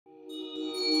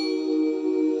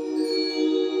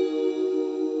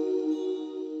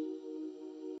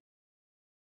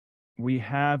we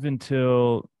have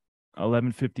until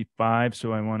 11:55,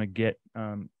 so I want to get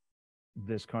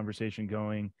this conversation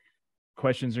going.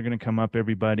 Questions are going to come up,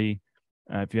 everybody.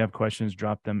 If you have questions,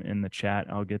 drop them in the chat.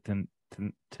 I'll get them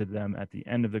to them at the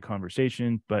end of the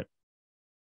conversation. But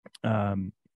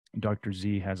Dr.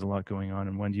 Z has a lot going on,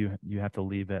 and when you have to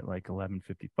leave at like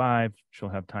 11:55. She'll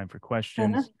have time for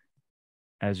questions.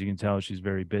 As you can tell, she's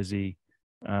very busy,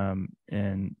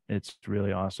 and it's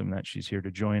really awesome that she's here to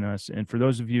join us. And for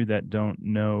those of you that don't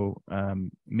know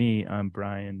me, I'm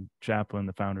Brian Chaplin,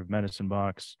 the founder of Medicine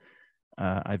Box.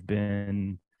 I've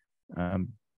been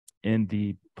in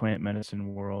the plant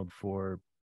medicine world for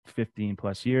 15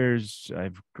 plus years.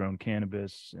 I've grown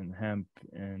cannabis and hemp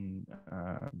and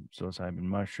psilocybin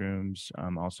mushrooms.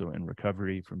 I'm also in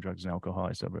recovery from drugs and alcohol.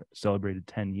 I celebrated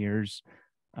 10 years,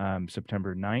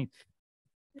 September 9th.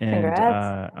 And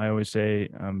I always say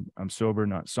I'm sober,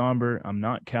 not somber. I'm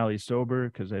not Cali sober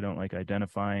because I don't like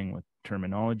identifying with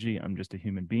terminology. I'm just a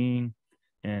human being.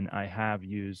 And I have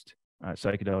used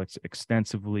psychedelics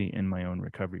extensively in my own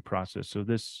recovery process. So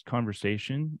this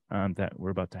conversation that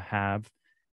we're about to have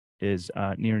is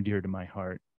near and dear to my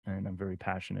heart, and I'm very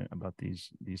passionate about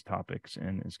these topics.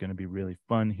 And it's going to be really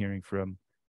fun hearing from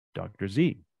Dr.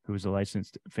 Z, who is a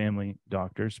licensed family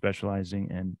doctor specializing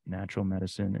in natural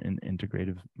medicine and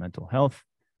integrative mental health.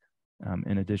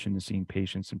 In addition to seeing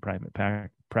patients in private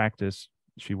practice,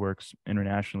 she works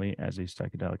internationally as a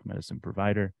psychedelic medicine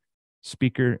provider,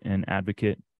 speaker, and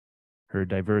advocate. Her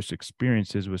diverse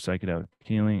experiences with psychedelic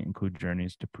healing include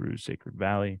journeys to Peru's Sacred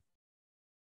Valley,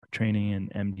 training in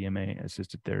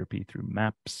MDMA-assisted therapy through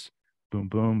MAPS, Boom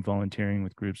Boom, volunteering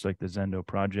with groups like the Zendo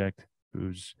Project,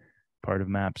 who's part of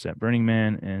MAPS at Burning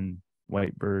Man, and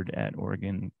White Bird at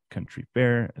Oregon Country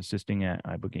Fair, assisting at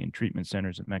ibogaine treatment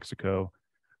centers in Mexico,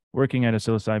 working at a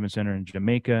psilocybin center in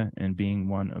Jamaica, and being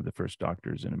one of the first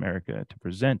doctors in America to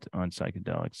present on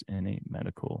psychedelics in a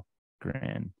medical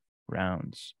grand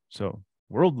rounds. So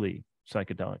worldly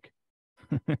psychedelic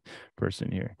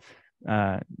person here.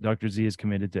 Dr. Z is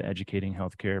committed to educating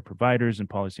healthcare providers and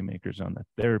policymakers on the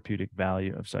therapeutic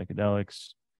value of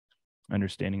psychedelics,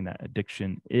 understanding that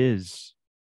addiction is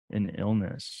an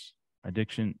illness.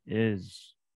 Addiction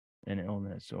is an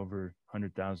illness. Over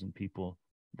 100,000 people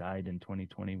died in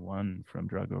 2021 from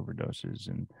drug overdoses,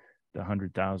 and the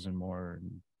 100,000 more,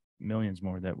 millions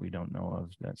more that we don't know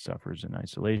of that suffers in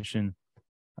isolation.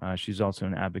 She's also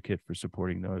an advocate for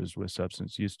supporting those with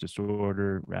substance use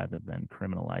disorder rather than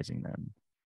criminalizing them.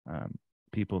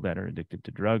 People that are addicted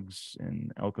to drugs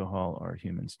and alcohol are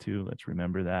humans too. Let's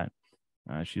remember that.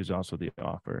 She is also the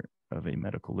author of a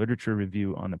medical literature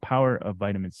review on the power of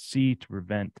vitamin C to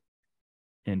prevent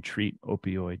and treat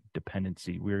opioid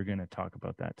dependency. We're going to talk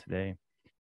about that today.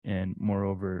 And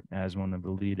moreover, as one of the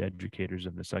lead educators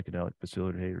of the psychedelic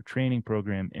facilitator training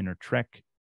program, Innertrek,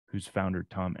 whose founder,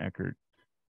 Tom Eckert,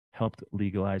 helped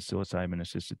legalize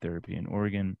psilocybin-assisted therapy in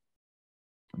Oregon.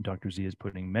 Dr. Z is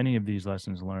putting many of these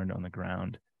lessons learned on the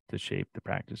ground to shape the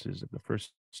practices of the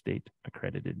first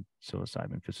state-accredited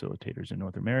psilocybin facilitators in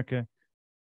North America,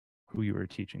 who you were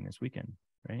teaching this weekend,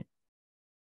 right?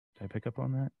 Did I pick up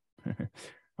on that?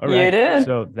 All right. You did.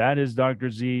 So that is Dr.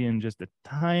 Z in just a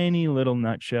tiny little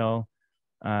nutshell.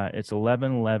 It's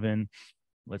 11:11.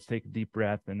 Let's take a deep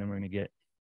breath, and then we're going to get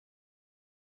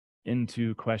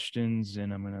into questions,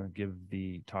 and I'm going to give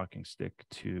the talking stick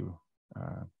to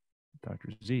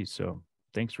Dr. Z. So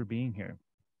thanks for being here.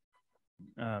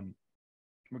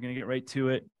 We're going to get right to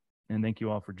it, and thank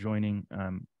you all for joining.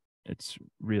 It's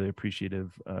really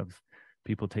appreciative of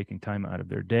people taking time out of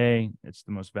their day. It's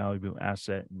the most valuable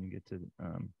asset, and you get to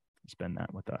spend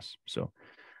that with us. So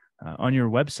on your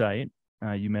website,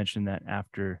 you mentioned that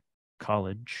after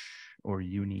college or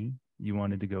uni, you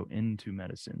wanted to go into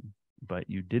medicine, but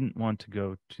you didn't want to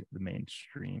go to the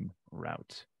mainstream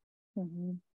route.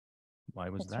 Mm-hmm. Why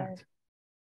was that? Right.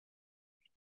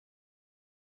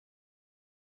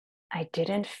 I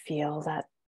didn't feel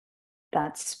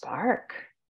that spark.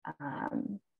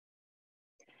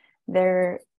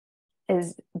 There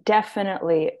is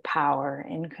definitely power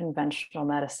in conventional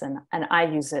medicine, and I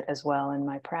use it as well in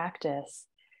my practice,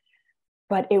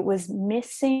 but it was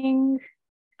missing.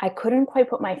 I couldn't quite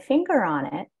put my finger on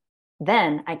it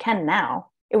then. I can now.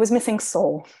 It was missing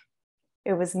soul.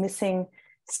 It was missing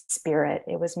spirit.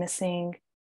 It was missing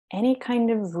any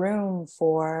kind of room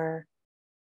for,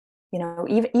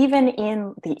 even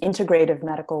in the integrative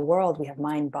medical world, we have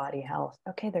mind, body, health.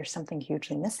 Okay, there's something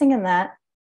hugely missing in that.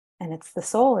 And it's the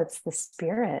soul, it's the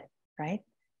spirit, right?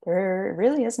 There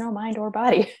really is no mind or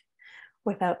body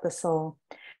without the soul.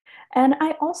 And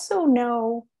I also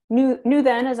know knew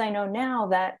then, as I know now,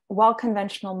 that while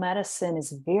conventional medicine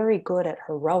is very good at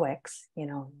heroics,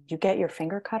 you get your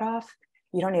finger cut off,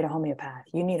 you don't need a homeopath.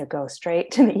 You need to go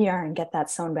straight to the ER and get that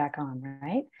sewn back on,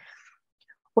 right?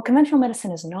 What conventional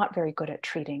medicine is not very good at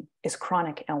treating is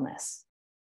chronic illness.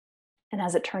 And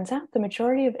as it turns out, the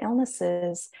majority of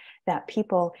illnesses that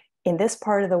people in this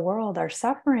part of the world are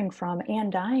suffering from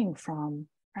and dying from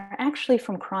are actually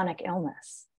from chronic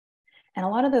illness. And a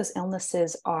lot of those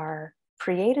illnesses are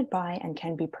created by and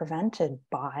can be prevented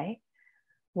by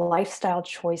lifestyle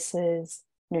choices,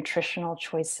 nutritional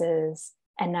choices,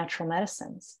 and natural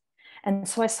medicines. And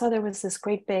so I saw there was this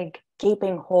great big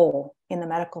gaping hole in the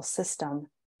medical system.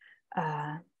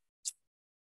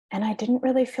 And I didn't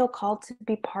really feel called to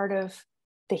be part of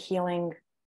the healing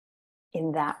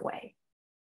in that way.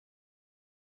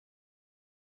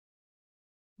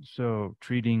 So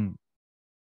treating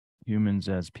humans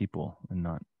as people and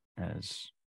not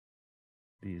as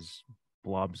these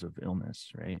blobs of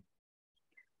illness, right?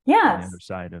 Yes. On the other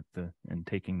side of and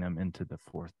taking them into the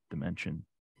fourth dimension.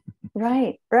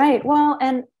 Right. Well,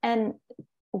 and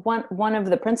one of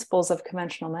the principles of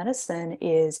conventional medicine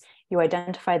is you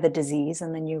identify the disease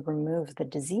and then you remove the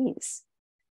disease.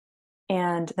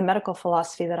 And the medical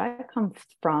philosophy that I come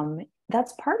from,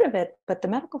 that's part of it, but the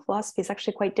medical philosophy is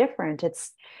actually quite different.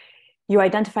 It's you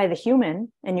identify the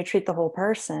human and you treat the whole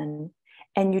person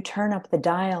and you turn up the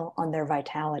dial on their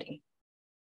vitality.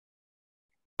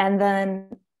 And then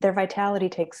their vitality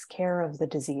takes care of the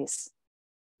disease.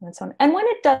 And so on. And when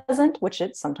it doesn't, which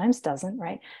it sometimes doesn't,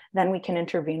 right, then we can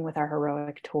intervene with our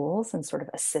heroic tools and sort of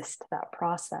assist that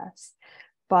process.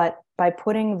 But by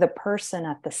putting the person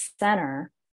at the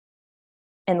center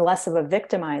in less of a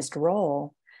victimized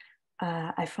role,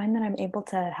 I find that I'm able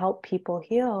to help people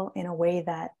heal in a way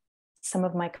that some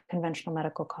of my conventional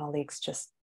medical colleagues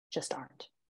just aren't.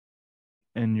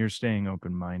 And you're staying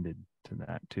open-minded to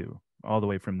that too, all the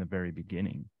way from the very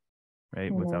beginning,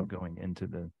 right? Mm-hmm. Without going into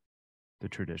the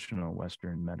traditional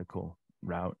Western medical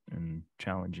route and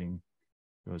challenging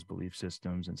those belief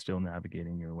systems and still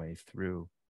navigating your way through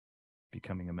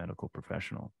becoming a medical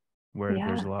professional. Where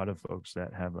there's a lot of folks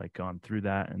that have like gone through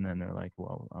that and then they're like,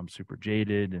 well, I'm super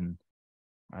jaded and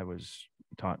I was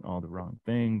taught all the wrong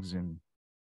things, and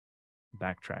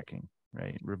backtracking,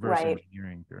 right? Reverse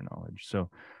engineering their knowledge. So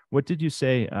what did you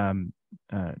say?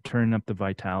 Turn up the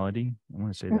vitality. I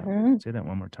want to say that. Mm-hmm. Say that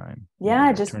one more time.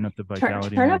 Yeah, just turn up the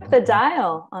vitality. Turn up the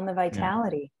dial on the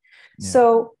vitality. Yeah.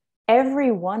 So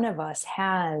every one of us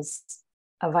has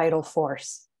a vital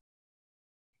force.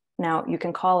 Now, you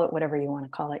can call it whatever you want to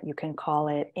call it. You can call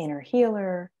it inner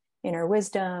healer, inner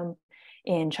wisdom.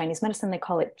 In Chinese medicine, they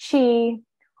call it qi,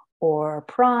 or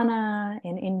prana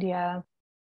in India,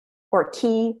 or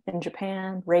ki in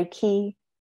Japan, reiki.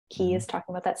 Ki is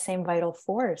talking about that same vital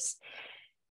force.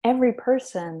 Every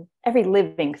person, every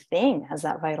living thing has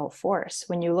that vital force.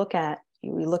 When you look at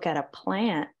a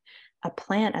plant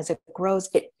as it grows,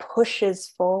 it pushes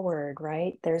forward,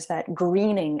 right? There's that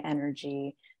greening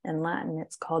energy. In Latin,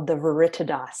 it's called the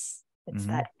viritudas. It's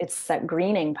that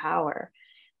greening power.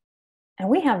 And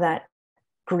we have that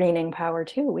greening power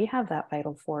too. We have that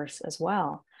vital force as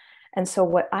well. And so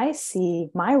what I see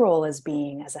my role as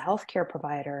being as a healthcare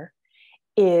provider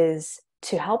is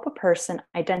to help a person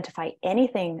identify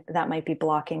anything that might be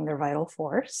blocking their vital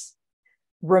force,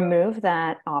 remove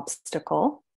that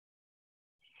obstacle,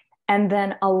 and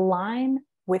then align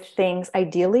with things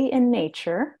ideally in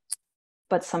nature,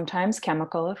 but sometimes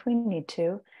chemical if we need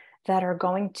to, that are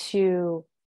going to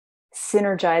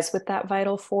synergize with that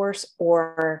vital force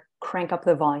or crank up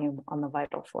the volume on the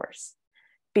vital force.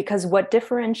 Because what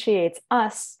differentiates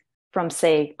us from,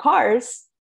 say, cars,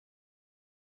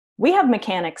 we have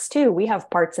mechanics too. We have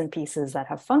parts and pieces that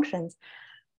have functions.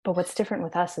 But what's different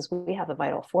with us is we have a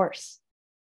vital force,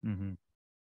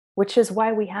 which is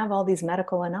why we have all these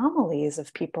medical anomalies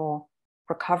of people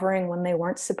recovering when they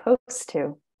weren't supposed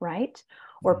to, right?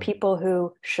 Or people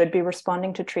who should be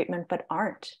responding to treatment but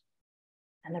aren't,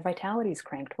 and their vitality is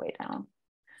cranked way down.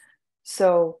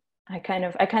 So I kind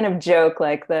of joke,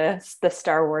 like the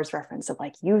Star Wars reference of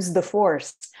like, use the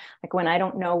force. Like when I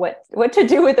don't know what to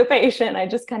do with a patient, I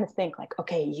just kind of think like,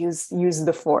 okay, use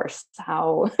the force.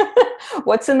 How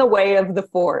what's in the way of the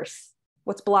force?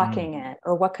 What's blocking it,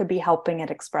 or what could be helping it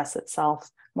express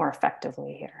itself more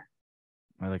effectively here?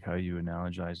 I like how you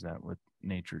analogize that with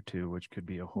nature too, which could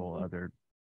be a whole other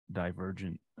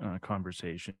divergent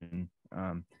conversation.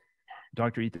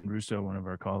 Dr. Ethan Russo, one of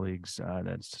our colleagues,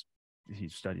 he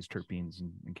studies terpenes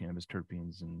and cannabis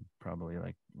terpenes, and probably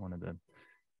like one of the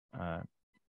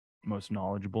most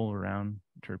knowledgeable around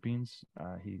terpenes.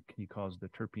 He calls the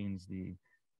terpenes the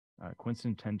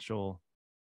quintessential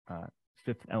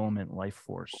fifth element life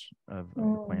force of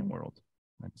the plant world.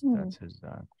 That's his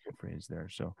phrase there.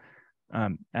 So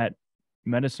at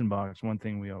Medicine Box, one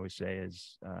thing we always say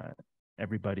is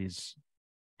everybody's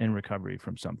in recovery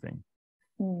from something.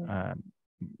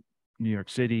 New York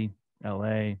City,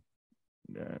 LA,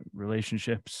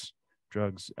 relationships,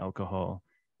 drugs, alcohol,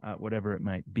 whatever it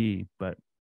might be. But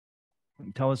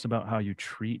tell us about how you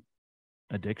treat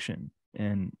addiction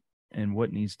and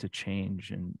what needs to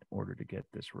change in order to get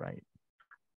this right.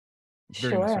 It's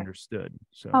very misunderstood.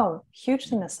 So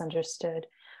hugely misunderstood.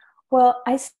 Well,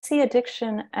 I see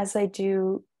addiction as I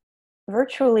do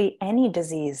virtually any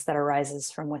disease that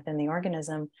arises from within the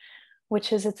organism,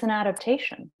 which is it's an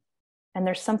adaptation. And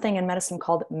there's something in medicine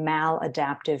called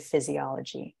maladaptive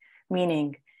physiology,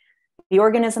 meaning the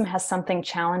organism has something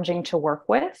challenging to work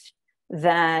with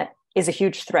that is a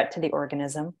huge threat to the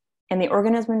organism. And the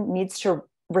organism needs to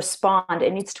respond,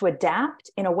 it needs to adapt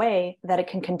in a way that it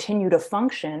can continue to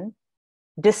function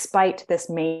despite this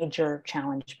major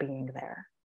challenge being there.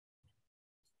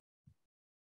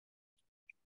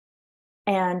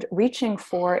 And reaching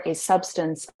for a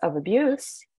substance of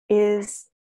abuse is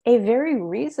a very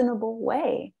reasonable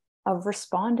way of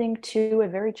responding to a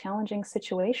very challenging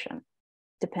situation,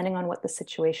 depending on what the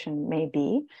situation may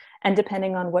be, and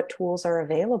depending on what tools are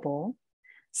available.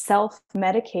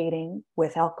 Self-medicating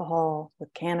with alcohol,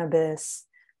 with cannabis,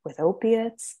 with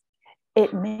opiates,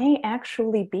 it may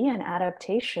actually be an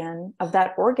adaptation of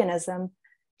that organism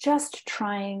just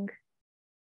trying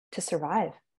to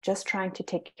survive, just trying to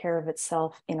take care of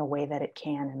itself in a way that it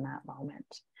can in that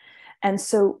moment. And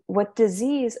so what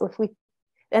disease,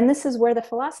 and this is where the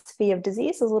philosophy of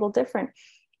disease is a little different.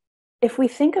 If we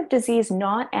think of disease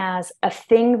not as a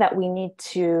thing that we need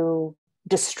to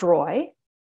destroy,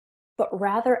 but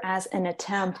rather as an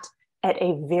attempt at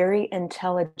a very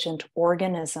intelligent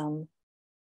organism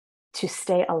to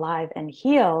stay alive and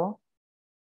heal,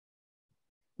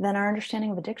 then our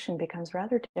understanding of addiction becomes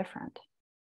rather different.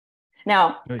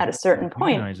 Now, at a certain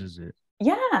point, humanizes it.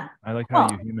 Yeah. I like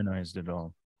how you humanized it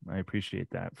all. I appreciate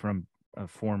that from a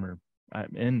former,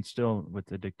 and still with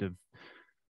addictive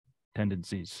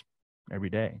tendencies every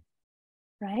day.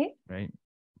 Right. Right.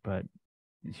 But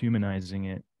humanizing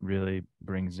it really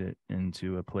brings it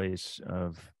into a place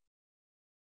of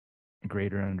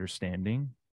greater understanding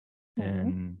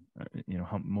and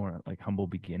more like humble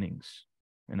beginnings,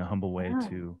 in a humble way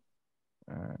to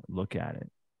look at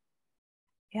it.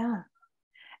 Yeah.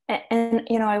 And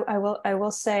I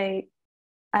will say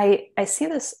I see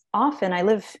this often. I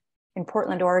live in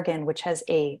Portland, Oregon, which has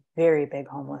a very big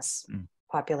homeless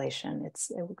population.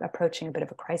 It's approaching a bit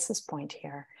of a crisis point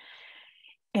here.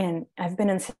 And I've been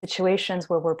in situations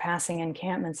where we're passing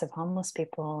encampments of homeless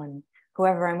people, and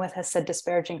whoever I'm with has said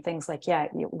disparaging things like, yeah,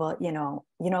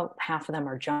 half of them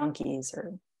are junkies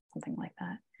or something like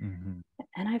that.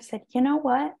 And I've said, you know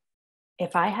what?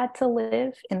 If I had to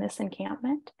live in this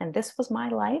encampment and this was my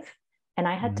life, and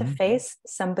I had to face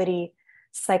somebody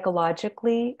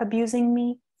psychologically abusing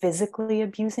me, physically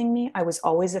abusing me, I was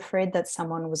always afraid that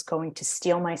someone was going to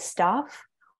steal my stuff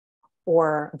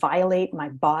or violate my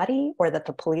body, or that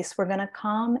the police were going to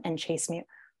come and chase me,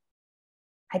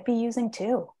 I'd be using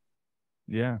too.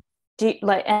 Yeah. Do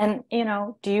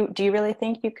you really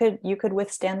think you could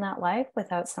withstand that life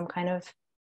without some kind of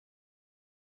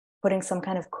putting some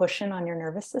kind of cushion on your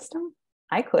nervous system?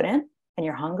 I couldn't. And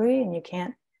you're hungry and you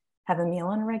can't have a meal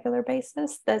on a regular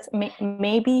basis. That's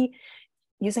maybe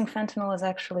using fentanyl is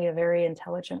actually a very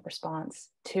intelligent response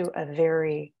to a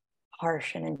very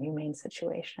harsh and inhumane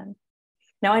situation.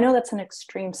 Now, I know that's an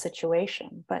extreme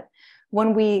situation, but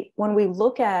when we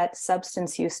look at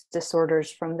substance use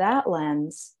disorders from that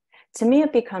lens, to me,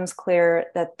 it becomes clear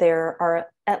that there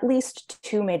are at least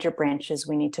two major branches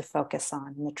we need to focus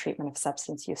on in the treatment of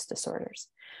substance use disorders.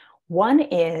 One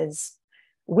is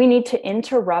we need to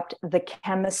interrupt the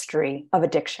chemistry of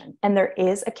addiction. And there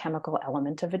is a chemical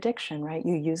element of addiction, right?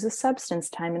 You use a substance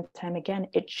time and time again,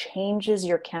 it changes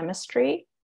your chemistry,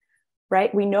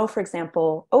 right? We know, for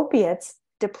example, opiates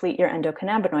deplete your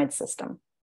endocannabinoid system.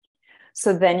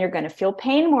 So then you're going to feel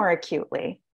pain more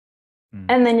acutely.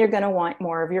 And then you're going to want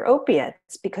more of your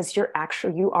opiates because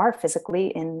you are physically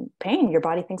in pain. Your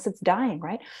body thinks it's dying,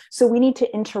 right? So we need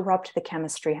to interrupt the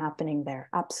chemistry happening there.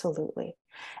 Absolutely.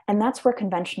 And that's where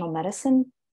conventional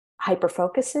medicine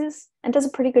hyper-focuses and does a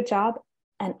pretty good job.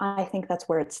 And I think that's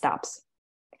where it stops.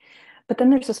 But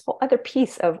then there's this whole other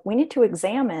piece of we need to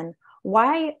examine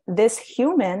why this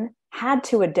human had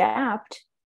to adapt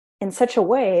in such a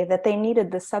way that they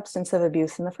needed the substance of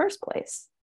abuse in the first place.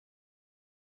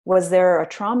 Was there a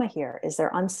trauma here? Is there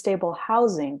unstable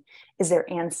housing? Is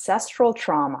there ancestral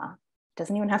trauma? It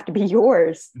doesn't even have to be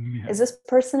yours. Yeah. Is this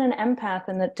person an empath,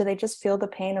 and do they just feel the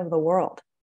pain of the world?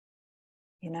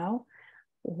 You know,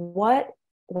 what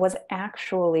was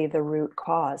actually the root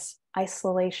cause?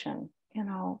 Isolation, you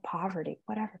know, poverty,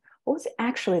 whatever. What was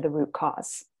actually the root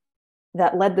cause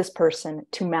that led this person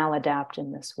to maladapt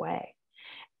in this way?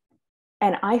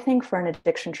 And I think for an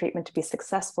addiction treatment to be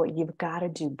successful, you've got to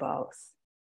do both.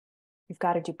 You've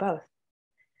got to do both.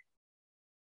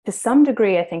 To some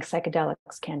degree, I think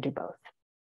psychedelics can do both.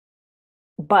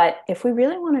 But if we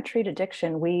really want to treat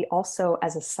addiction, we also,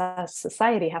 as a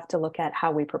society, have to look at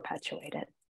how we perpetuate it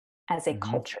as a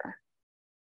culture.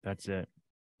 That's it.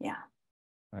 Yeah.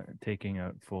 Taking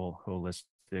a full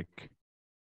holistic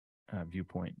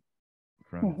viewpoint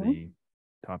from the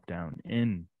top down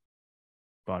in,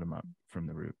 bottom up from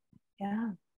the root.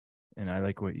 Yeah. And I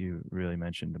like what you really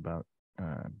mentioned about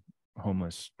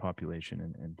homeless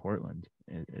population in Portland.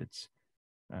 It's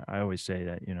I always say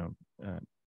that, you know,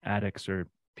 addicts are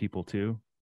people too,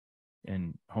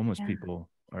 and homeless people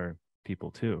are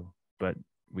people too, but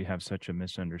we have such a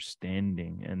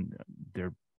misunderstanding, and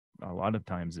they're a lot of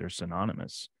times they're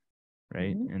synonymous,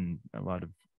 right? And a lot of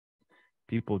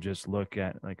people just look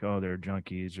at like, oh, they're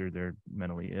junkies or they're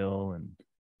mentally ill, and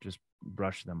just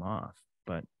brush them off.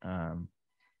 But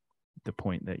the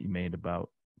point that you made about,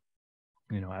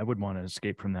 you know, I would want to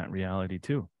escape from that reality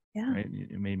too. Yeah. Right.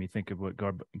 It made me think of what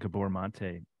Gabor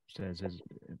Mate says.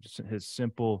 His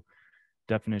simple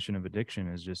definition of addiction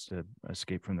is just to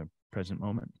escape from the present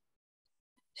moment.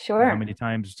 Sure. How many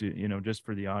times do you know, just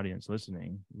for the audience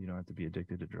listening, you don't have to be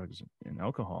addicted to drugs and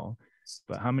alcohol,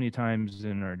 but how many times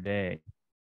in our day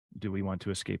do we want to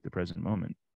escape the present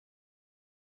moment?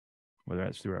 Whether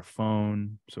that's through our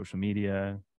phone, social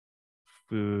media,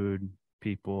 food,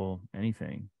 people,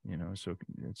 anything, you know. So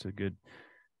it's a good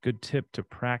tip to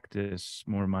practice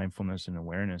more mindfulness and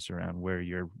awareness around where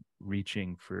you're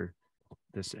reaching for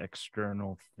this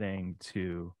external thing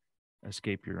to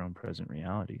escape your own present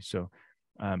reality. So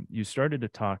you started to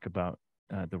talk about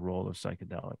the role of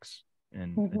psychedelics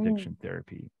in addiction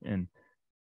therapy, and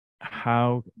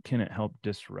how can it help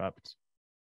disrupt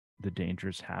the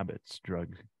dangerous habits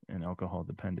drug and alcohol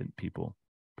dependent people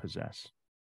possess?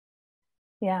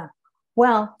 Yeah.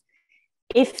 Well,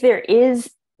 if there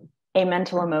is a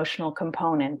mental emotional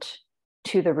component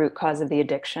to the root cause of the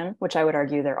addiction, which I would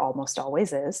argue there almost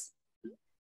always is,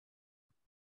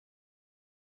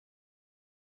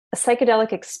 a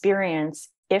psychedelic experience,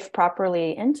 if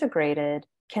properly integrated,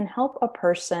 can help a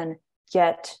person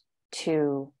get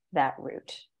to that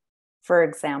root. For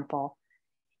example,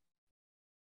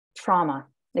 trauma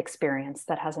experience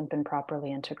that hasn't been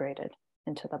properly integrated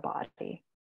into the body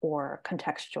or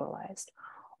contextualized.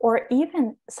 Or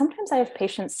even sometimes I have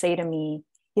patients say to me,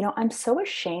 you know, I'm so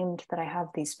ashamed that I have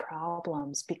these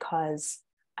problems because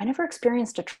I never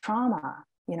experienced a trauma.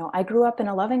 You know, I grew up in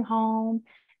a loving home,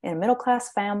 in a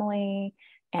middle-class family,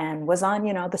 and was on,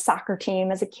 you know, the soccer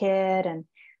team as a kid. And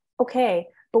okay,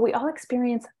 but we all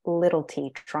experience little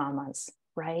t traumas,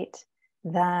 right?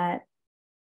 That,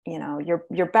 you know,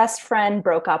 your best friend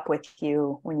broke up with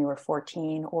you when you were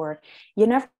 14, or you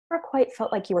never quite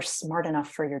felt like you were smart enough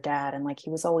for your dad, and like he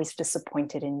was always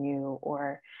disappointed in you,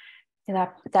 or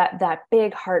that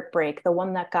big heartbreak, the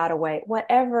one that got away,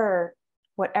 whatever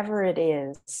it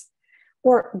is,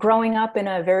 or growing up in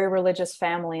a very religious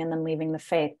family and then leaving the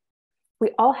faith.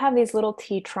 We all have these little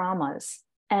t traumas,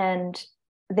 and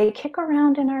they kick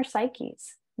around in our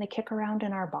psyches, they kick around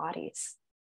in our bodies,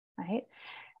 right?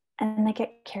 And they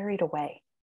get carried away.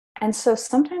 And so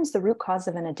sometimes the root cause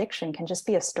of an addiction can just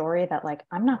be a story that, like,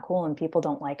 I'm not cool and people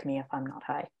don't like me if I'm not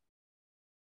high.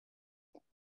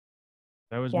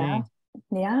 That was me.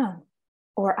 Yeah.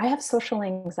 Or I have social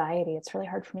anxiety. It's really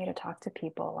hard for me to talk to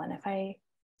people. And if I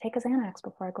take a Xanax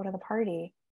before I go to the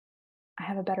party, I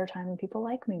have a better time and people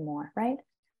like me more, right?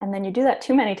 And then you do that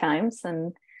too many times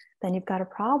and then you've got a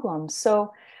problem.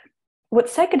 So what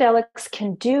psychedelics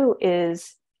can do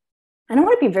is, and I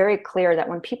want to be very clear that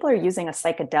when people are using a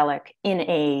psychedelic in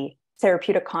a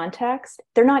therapeutic context,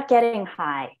 they're not getting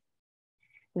high.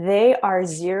 They are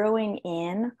zeroing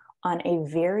in on a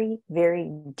very,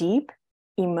 very deep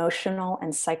emotional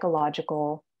and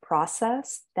psychological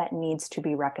process that needs to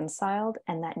be reconciled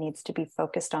and that needs to be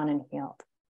focused on and healed.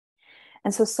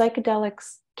 And so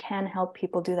psychedelics can help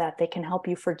people do that. They can help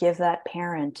you forgive that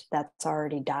parent that's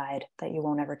already died that you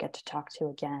won't ever get to talk to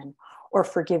again, or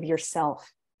forgive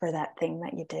yourself for that thing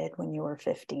that you did when you were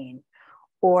 15,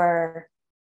 or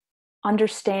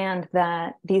understand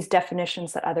that these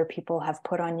definitions that other people have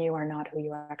put on you are not who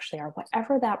you actually are.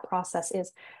 Whatever that process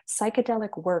is,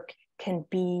 psychedelic work can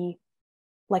be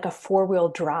like a four-wheel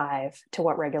drive to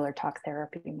what regular talk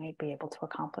therapy might be able to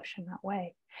accomplish in that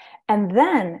way. And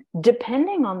then,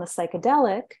 depending on the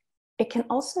psychedelic, it can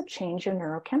also change your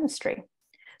neurochemistry.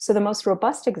 So the most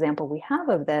robust example we have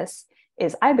of this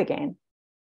is ibogaine,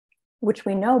 which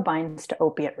we know binds to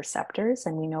opiate receptors,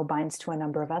 and we know binds to a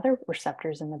number of other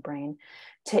receptors in the brain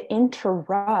to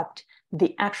interrupt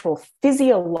the actual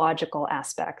physiological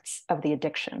aspects of the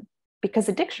addiction. Because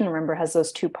addiction, remember, has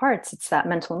those two parts. It's that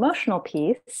mental emotional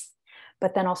piece,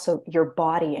 but then also your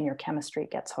body and your chemistry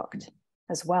gets hooked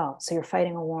as well. So you're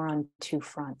fighting a war on two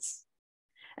fronts.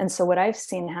 And so what I've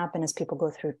seen happen as people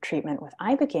go through treatment with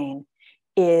ibogaine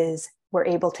is we're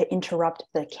able to interrupt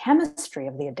the chemistry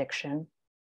of the addiction.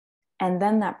 And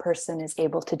then that person is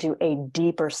able to do a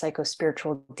deeper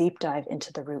psychospiritual deep dive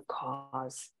into the root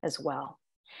cause as well.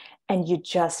 And you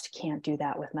just can't do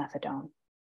that with methadone.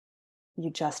 You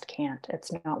just can't.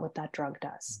 It's not what that drug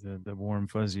does. The warm,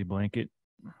 fuzzy blanket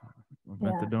of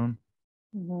methadone.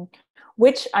 Mm-hmm.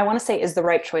 Which I want to say is the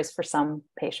right choice for some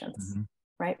patients,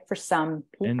 right? For some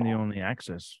people. And the only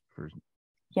access for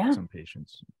some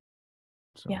patients.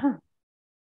 So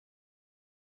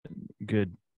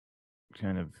good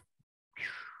kind of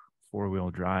four-wheel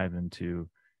drive into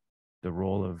the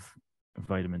role of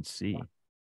vitamin C.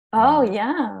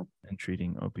 And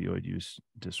treating opioid use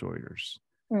disorders.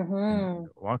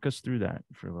 Walk us through that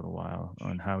for a little while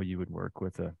on how you would work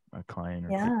with a client or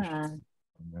patient on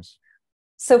this.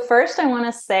 So first I want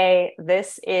to say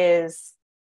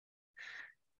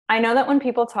I know that when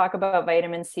people talk about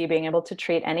vitamin C being able to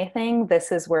treat anything,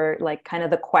 this is where like kind of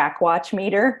the quack watch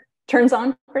meter turns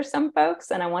on for some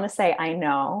folks. And I want to say, I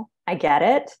know, I get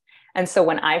it. And so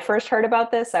when I first heard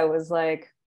about this, I was like,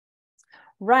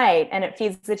 right. And it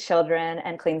feeds the children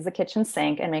and cleans the kitchen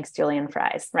sink and makes julienne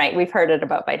fries, right? We've heard it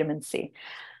about vitamin C.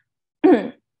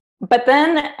 But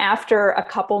then after a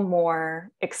couple more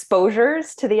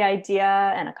exposures to the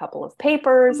idea and a couple of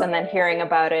papers and then hearing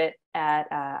about it at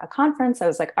a conference, I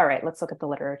was like, all right, let's look at the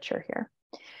literature here.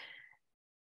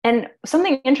 And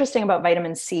something interesting about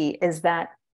vitamin C is that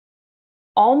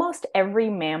almost every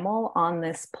mammal on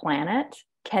this planet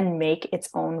can make its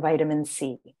own vitamin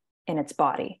C in its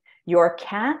body. Your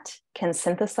cat can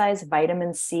synthesize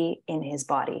vitamin C in his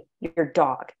body. Your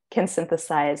dog can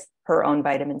synthesize her own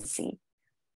vitamin C.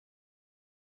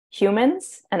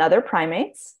 Humans and other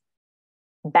primates,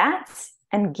 bats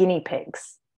and guinea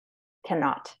pigs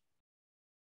cannot.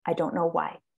 I don't know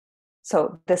why.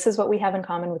 So this is what we have in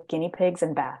common with guinea pigs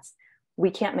and bats. We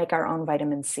can't make our own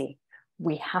vitamin C.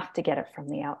 We have to get it from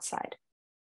the outside.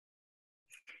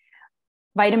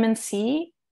 Vitamin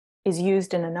C is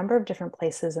used in a number of different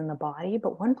places in the body,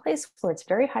 but one place where it's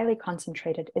very highly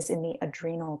concentrated is in the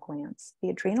adrenal glands. The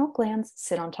adrenal glands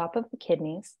sit on top of the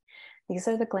kidneys. These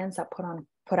are the glands that put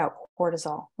out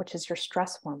cortisol, which is your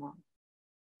stress hormone.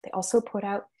 They also put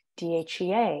out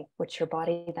DHEA, which your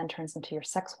body then turns into your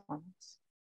sex hormones.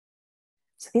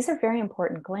 So these are very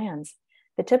important glands.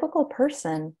 The typical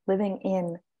person living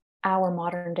in our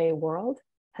modern day world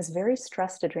has very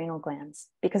stressed adrenal glands,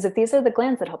 because if these are the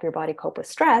glands that help your body cope with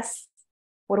stress,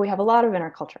 what do we have a lot of in our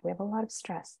culture? We have a lot of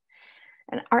stress.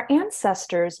 And our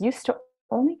ancestors used to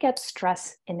only get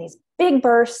stress in these big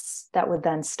bursts that would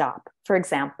then stop. For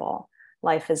example,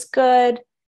 life is good,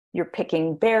 you're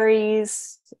picking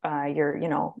berries,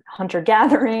 you're,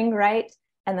 hunter-gathering, right?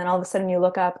 And then all of a sudden you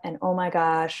look up and, oh my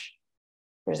gosh,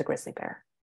 there's a grizzly bear,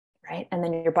 right? And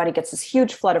then your body gets this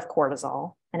huge flood of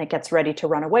cortisol and it gets ready to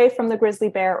run away from the grizzly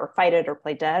bear or fight it or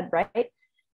play dead, right?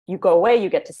 You go away, you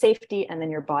get to safety, and then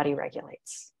your body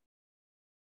regulates.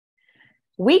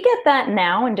 We get that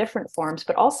now in different forms,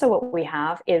 but also what we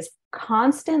have is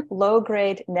constant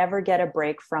low-grade, never get a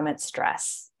break from it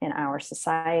stress in our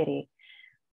society.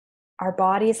 Our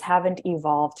bodies haven't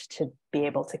evolved to be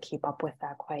able to keep up with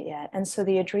that quite yet. And so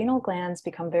the adrenal glands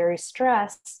become very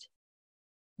stressed.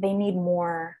 They need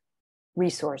more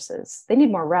resources. They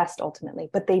need more rest ultimately,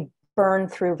 but they burn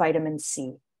through vitamin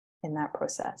C in that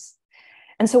process.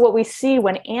 And so what we see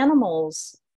when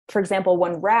animals, for example,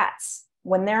 when rats,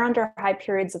 when they're under high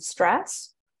periods of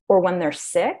stress or when they're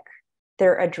sick,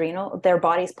 their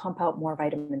bodies pump out more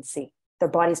vitamin C. Their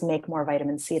bodies make more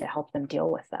vitamin C to help them deal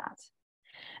with that.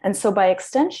 And so by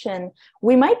extension,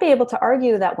 we might be able to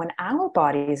argue that when our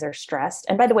bodies are stressed,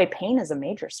 and by the way, pain is a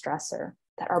major stressor,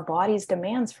 that our body's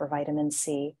demands for vitamin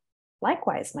C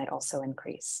likewise might also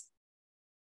increase.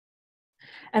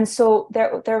 And so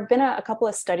there have been a couple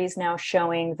of studies now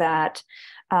showing that,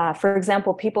 for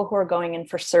example, people who are going in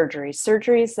for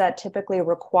surgeries that typically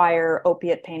require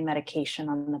opiate pain medication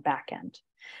on the back end,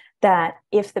 that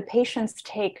if the patients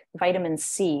take vitamin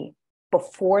C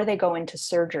before they go into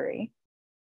surgery,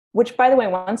 which, by the way,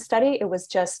 one study, it was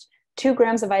just 2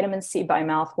 grams of vitamin C by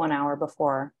mouth 1 hour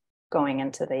before going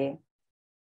into the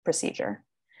procedure,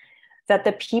 that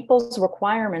the people's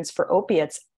requirements for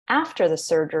opiates after the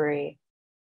surgery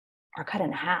are cut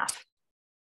in half.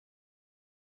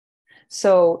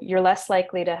 So you're less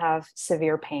likely to have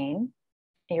severe pain.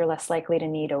 You're less likely to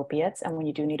need opiates. And when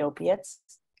you do need opiates,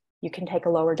 you can take a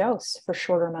lower dose for a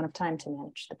shorter amount of time to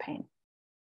manage the pain.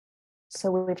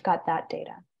 So we've got that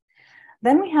data.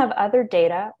 Then we have other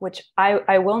data, which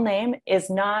I will name is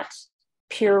not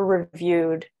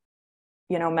peer-reviewed,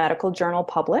 medical journal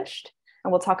published.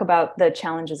 And we'll talk about the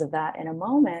challenges of that in a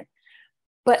moment.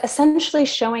 But essentially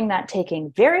showing that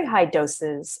taking very high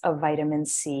doses of vitamin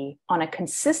C on a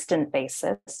consistent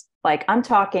basis, like I'm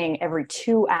talking every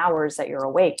 2 hours that you're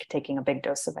awake, taking a big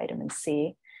dose of vitamin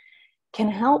C, can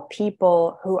help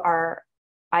people who are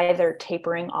either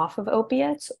tapering off of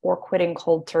opiates or quitting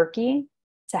cold turkey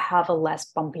to have a less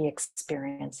bumpy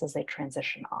experience as they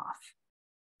transition off.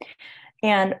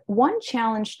 And one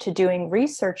challenge to doing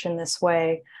research in this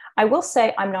way, I will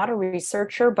say I'm not a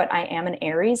researcher, but I am an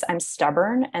Aries. I'm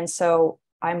stubborn. And so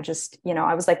I'm just,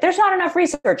 I was like, there's not enough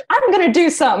research. I'm going to do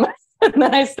some. And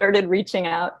then I started reaching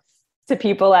out to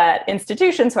people at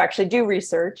institutions who actually do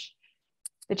research.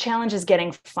 The challenge is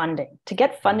getting funding. To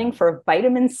get funding for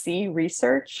vitamin C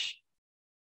research,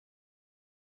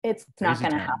 it's not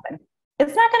going to happen.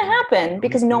 It's not going to happen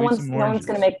because no one's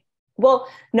going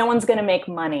to make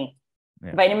money.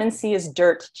 Yeah. Vitamin C is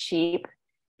dirt cheap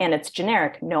and it's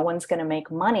generic. No one's going to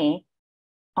make money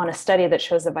on a study that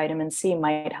shows that vitamin C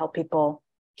might help people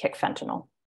kick fentanyl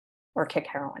or kick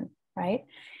heroin, right?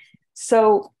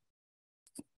 So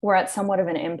we're at somewhat of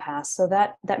an impasse. So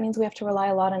that means we have to rely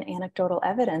a lot on anecdotal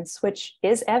evidence, which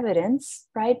is evidence,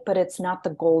 right? But it's not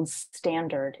the gold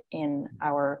standard in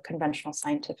our conventional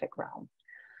scientific realm.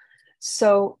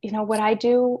 So, what I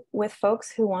do with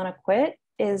folks who want to quit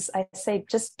is I say,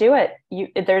 just do it.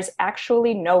 There's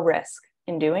actually no risk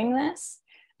in doing this.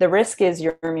 The risk is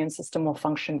your immune system will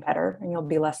function better and you'll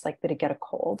be less likely to get a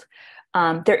cold.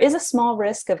 There is a small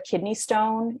risk of kidney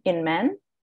stone in men,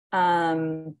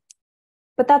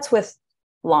 but that's with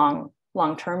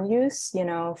long-term use,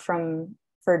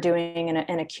 for doing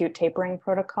an acute tapering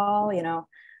protocol.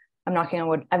 I'm knocking on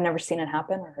wood. I've never seen it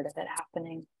happen or heard of it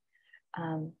happening.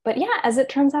 But yeah, as it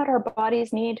turns out, our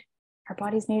bodies need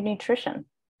nutrition,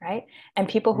 right? And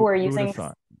people who are using,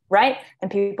 right?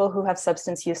 And people who have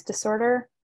substance use disorder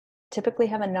typically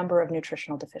have a number of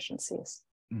nutritional deficiencies.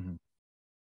 Mm-hmm.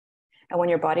 And when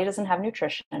your body doesn't have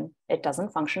nutrition, it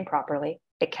doesn't function properly.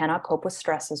 It cannot cope with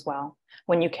stress as well.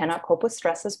 When you cannot cope with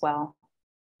stress as well,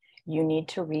 you need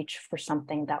to reach for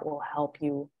something that will help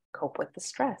you cope with the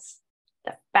stress.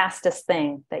 The fastest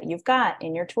thing that you've got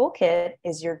in your toolkit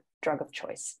is your drug of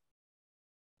choice.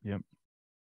 Yep.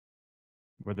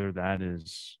 Whether that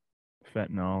is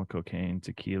fentanyl, cocaine,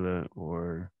 tequila,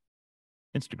 or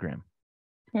Instagram,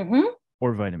 mm-hmm.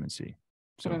 or vitamin C.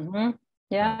 So, mm-hmm.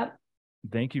 Yeah.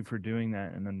 Thank you for doing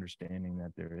that and understanding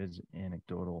that there is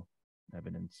anecdotal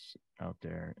evidence out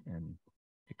there and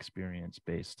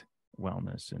experience-based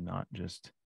wellness and not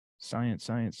just science,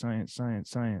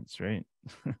 right?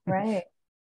 Right.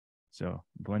 So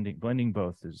blending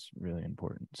both is really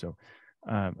important. So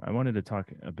I wanted to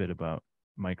talk a bit about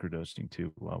microdosing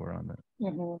too while we're on the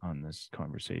mm-hmm. on this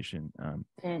conversation.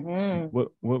 Mm-hmm.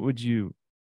 What would you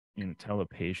tell a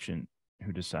patient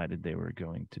who decided they were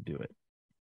going to do it?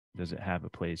 Does it have a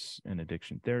place in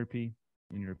addiction therapy,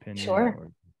 in your opinion? Sure.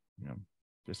 Or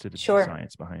just the sure.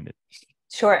 science behind it?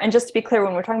 Sure. And just to be clear,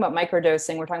 when we're talking about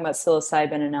microdosing, we're talking about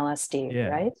psilocybin and LSD,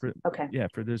 right? Okay. Yeah.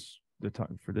 For this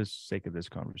sake of this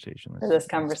conversation.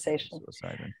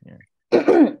 Psilocybin.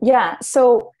 Yeah. Yeah.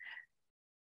 So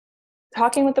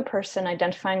talking with the person,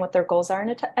 identifying what their goals are,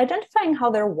 and identifying how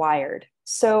they're wired.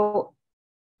 So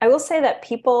I will say that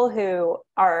people who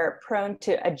are prone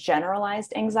to a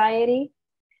generalized anxiety,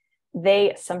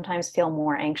 they sometimes feel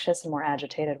more anxious and more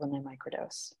agitated when they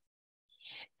microdose.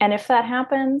 And if that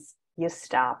happens, you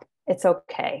stop. It's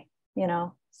okay,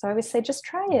 So I always say, just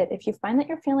try it. If you find that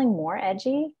you're feeling more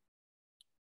edgy,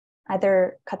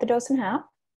 either cut the dose in half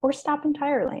or stop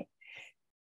entirely.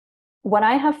 What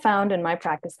I have found in my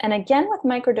practice, and again with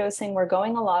microdosing, we're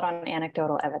going a lot on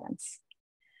anecdotal evidence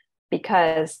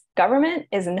because government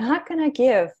is not going to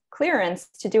give clearance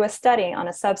to do a study on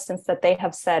a substance that they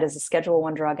have said is a Schedule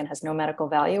I drug and has no medical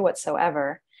value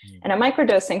whatsoever. And a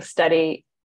microdosing study,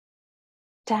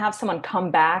 to have someone come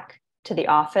back to the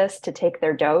office to take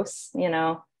their dose,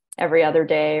 every other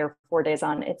day or 4 days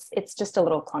on, it's just a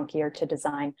little clunkier to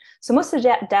design. So most of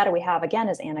the data we have, again,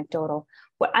 is anecdotal.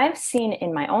 What I've seen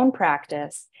in my own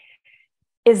practice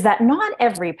is that not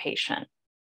every patient,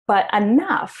 but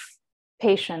enough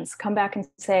patients come back and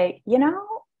say, you know,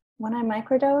 when I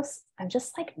microdose, I'm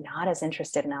just like not as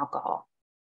interested in alcohol.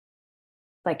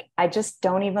 Like, I just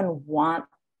don't even want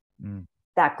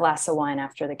that glass of wine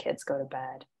after the kids go to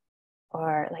bed.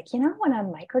 Or like, you know, when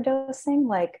I'm microdosing,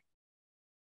 like,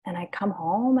 and I come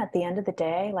home at the end of the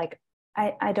day, like,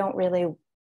 I don't really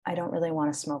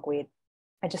want to smoke weed.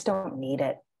 I just don't need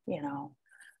it, you know?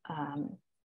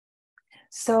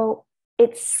 So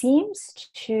it seems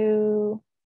to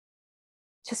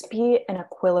just be an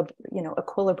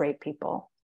equilibrate people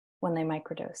when they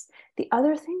microdose. The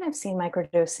other thing I've seen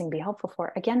microdosing be helpful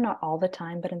for, again, not all the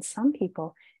time, but in some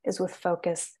people, is with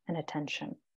focus and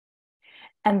attention.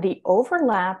 And the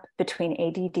overlap between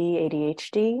ADD,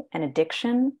 ADHD, and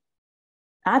addiction,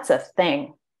 that's a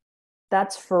thing.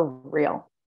 That's for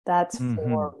real. That's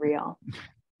for real,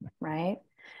 right?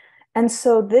 And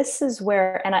so this is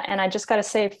where, and I just got to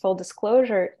say, full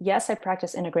disclosure, yes, I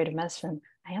practice integrative medicine.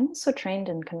 I am also trained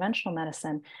in conventional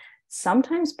medicine.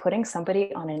 Sometimes putting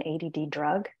somebody on an ADD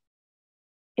drug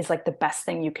is like the best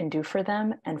thing you can do for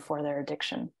them and for their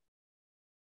addiction.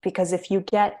 Because if you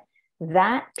get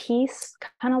that piece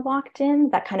kind of locked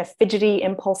in, that kind of fidgety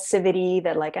impulsivity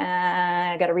that like,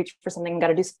 I got to reach for something, got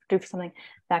to do for something,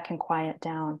 that can quiet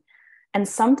down. And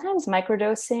sometimes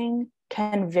microdosing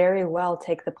can very well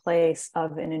take the place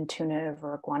of an Intuniv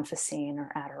or a guanfacine or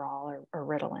Adderall or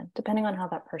Ritalin, depending on how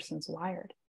that person's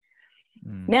wired.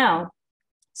 Now,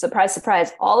 surprise,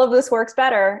 surprise, all of this works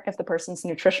better if the person's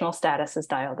nutritional status is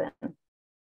dialed in.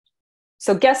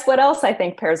 So guess what else I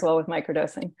think pairs well with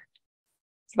microdosing?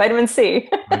 It's vitamin C.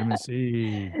 Vitamin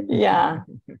C. Yeah.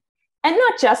 And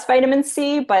not just vitamin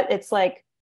C, but it's like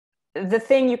the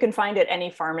thing you can find at any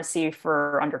pharmacy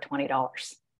for under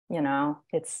 $20. You know,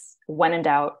 it's when in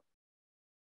doubt,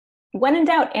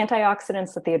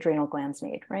 antioxidants that the adrenal glands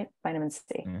need, right? Vitamin C.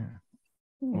 Yeah.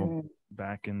 Well,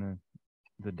 back in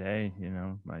the day, you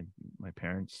know, my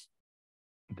parents'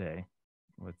 day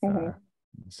with the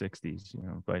 60s, you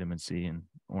know, vitamin C and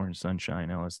orange sunshine,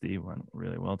 LSD went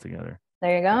really well together.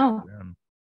 There you go.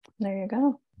 There you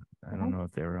go. I don't know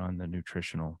if they were on the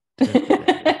nutritional tip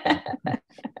today,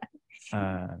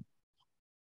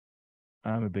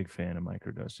 I'm a big fan of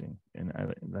microdosing, and I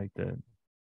like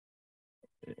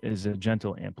is a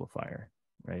gentle amplifier,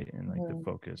 right? And like the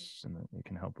focus, and it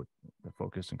can help with the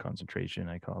focus and concentration.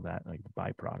 I call that like the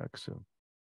byproducts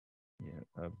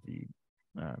of the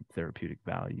therapeutic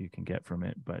value you can get from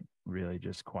it, but really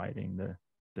just quieting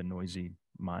the noisy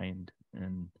mind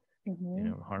and you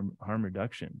know, harm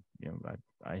reduction. You know,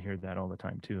 I hear that all the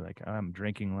time too. Like, I'm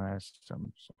drinking less,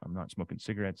 I'm not smoking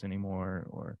cigarettes anymore,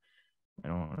 or I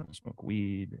don't want to smoke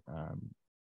weed,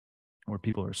 or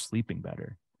people are sleeping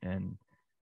better. And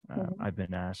I've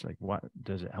been asked, like, what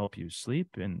does it help you sleep?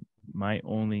 And my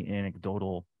only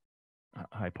anecdotal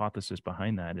hypothesis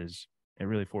behind that is it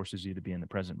really forces you to be in the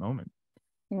present moment.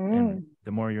 And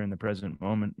the more you're in the present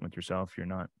moment with yourself, you're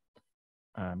not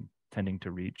tending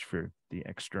to reach for the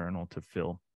external to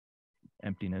fill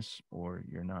emptiness, or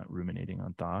you're not ruminating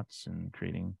on thoughts and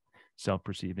creating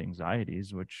self-perceived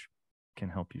anxieties, which can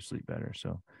help you sleep better.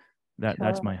 So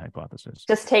that's my hypothesis.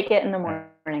 Just take it in the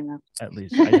morning, though. At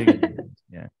least I think it is.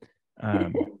 Yeah.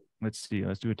 Let's see.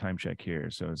 Let's do a time check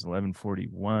here. So it's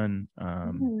 11:41.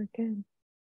 Good.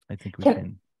 I think we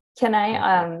can. Can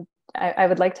I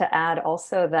would like to add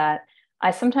also that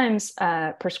I sometimes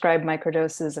prescribe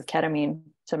microdoses of ketamine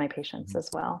to my patients as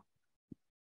well.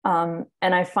 And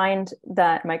I find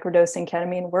that microdosing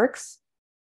ketamine works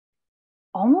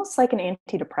almost like an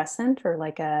antidepressant or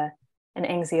like an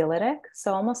anxiolytic.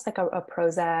 So almost like a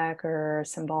Prozac or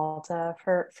Cymbalta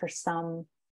for some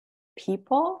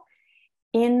people,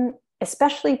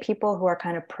 especially people who are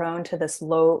kind of prone to this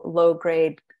low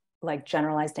grade, like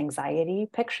generalized anxiety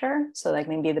picture. So like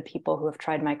maybe the people who have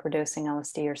tried microdosing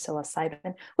LSD or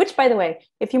psilocybin, which, by the way,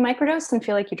 if you microdose and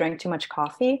feel like you drank too much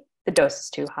coffee, the dose is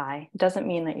too high. It doesn't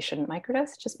mean that you shouldn't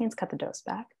microdose. It just means cut the dose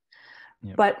back.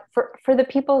 Yep. But for the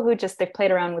people who they've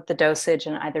played around with the dosage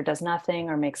and either does nothing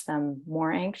or makes them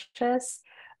more anxious,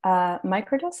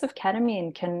 microdose of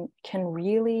ketamine can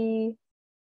really,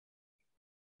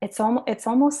 it's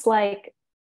almost like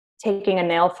taking a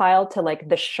nail file to like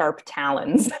the sharp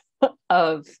talons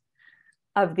of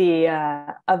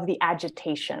the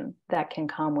agitation that can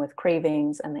come with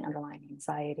cravings and the underlying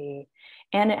anxiety.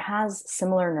 And it has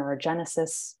similar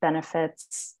neurogenesis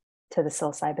benefits to the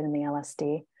psilocybin and the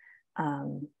LSD.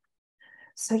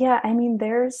 So yeah, I mean,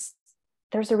 there's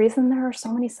a reason there are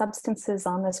so many substances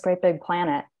on this great big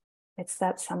planet. It's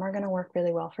that some are going to work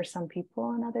really well for some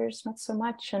people and others not so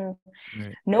much. And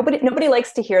nobody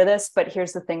likes to hear this, but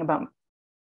here's the thing about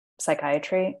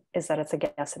psychiatry is that it's a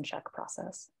guess and check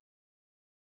process.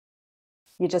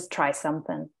 You just try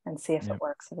something and see if it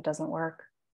works. If it doesn't work,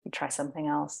 you try something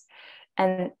else.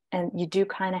 And you do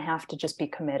kind of have to just be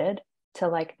committed to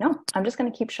like, no, I'm just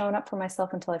going to keep showing up for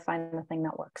myself until I find the thing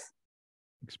that works.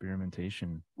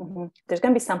 Experimentation. Mm-hmm. There's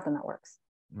going to be something that works.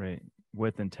 Right.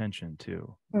 With intention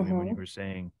too. Mm-hmm. I mean, when you were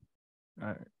saying,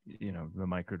 you know, the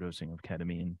microdosing of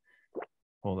ketamine,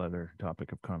 whole other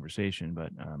topic of conversation,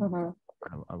 but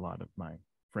a lot of my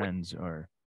friends are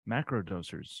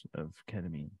macrodosers of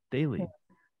ketamine daily,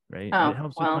 right? Oh, it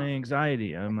helps with my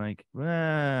anxiety. I'm like,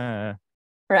 right.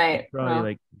 Probably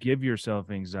like give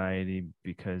yourself anxiety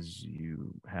because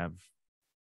you have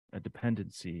a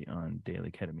dependency on daily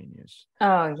ketamine use.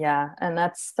 Oh yeah. And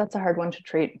that's a hard one to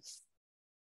treat.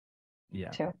 Yeah.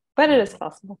 Too. But it is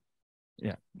possible.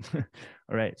 Yeah. All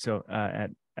right. So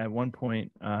at one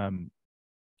point,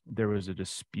 there was a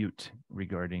dispute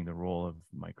regarding the role of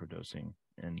microdosing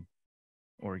in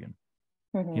Oregon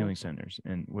healing centers.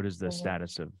 And what is the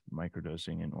status of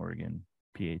microdosing in Oregon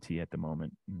PAT at the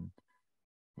moment? And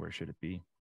where should it be?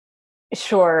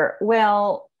 Sure.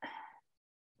 Well,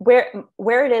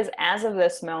 where it is as of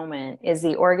this moment is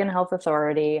the Oregon Health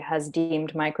Authority has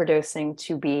deemed microdosing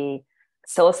to be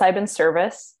psilocybin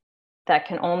service that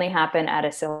can only happen at a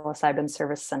psilocybin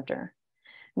service center.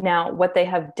 Now, what they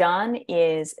have done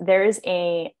is there is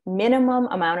a minimum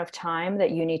amount of time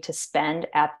that you need to spend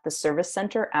at the service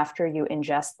center after you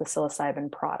ingest the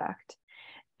psilocybin product.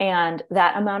 And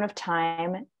that amount of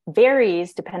time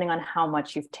varies depending on how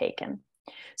much you've taken.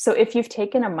 So if you've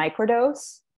taken a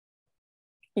microdose,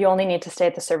 you only need to stay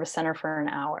at the service center for an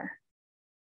hour.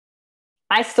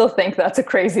 I still think that's a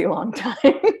crazy long time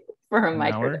for a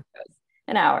microdose.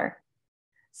 An hour.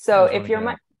 So if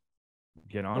you're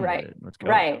get on right, with it. Let's go.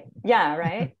 Right. Yeah.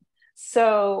 Right.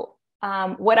 So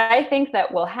what I think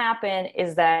that will happen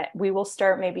is that we will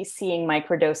start maybe seeing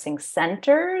microdosing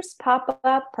centers pop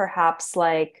up, perhaps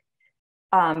like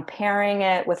pairing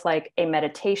it with like a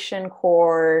meditation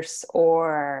course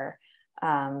or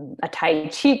a Tai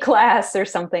Chi class or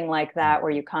something like that,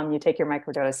 where you come, you take your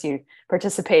microdose, you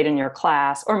participate in your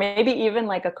class, or maybe even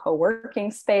like a co-working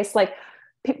space. Like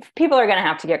people are going to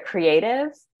have to get creative,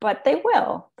 but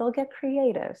they'll get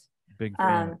creative. Big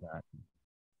fan of that.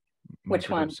 Which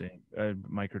one?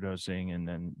 Microdosing and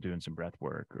then doing some breath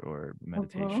work or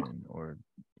meditation or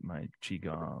my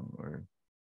qigong or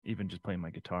even just playing my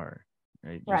guitar,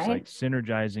 right? Just like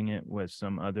synergizing it with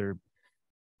some other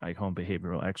like home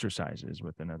behavioral exercises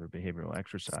with another behavioral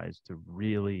exercise to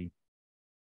really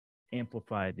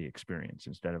amplify the experience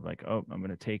instead of like, oh, I'm going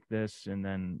to take this and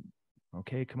then,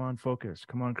 okay, come on, focus,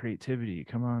 come on, creativity,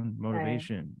 come on,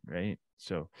 motivation, right?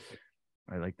 So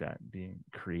I like that, being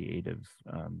creative.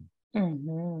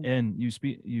 And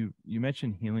you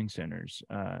mentioned healing centers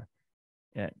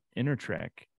at Innertrek.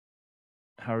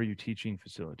 How are you teaching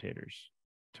facilitators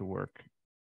to work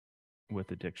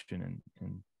with addiction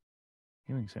and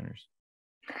healing centers?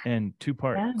 And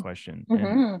two-part question,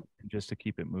 and just to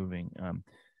keep it moving,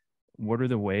 what are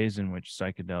the ways in which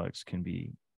psychedelics can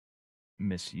be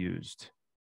misused,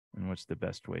 and what's the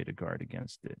best way to guard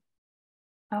against it?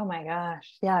 Oh my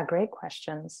gosh. Yeah, great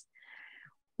questions.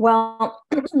 Well,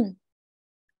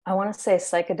 I want to say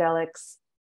psychedelics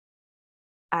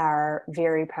are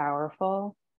very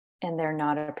powerful and they're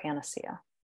not a panacea.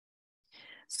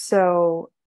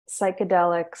 So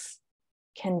psychedelics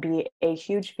can be a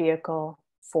huge vehicle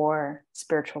for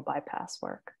spiritual bypass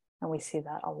work. And we see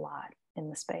that a lot in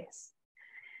the space.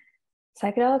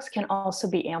 Psychedelics can also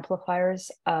be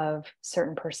amplifiers of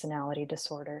certain personality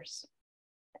disorders,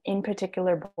 in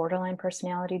particular, borderline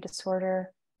personality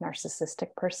disorder,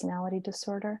 narcissistic personality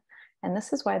disorder. And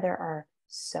this is why there are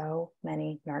so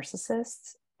many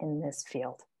narcissists in this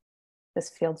field. This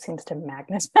field seems to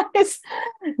magnetize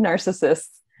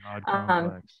narcissists. God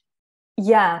complex.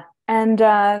 Yeah.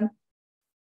 And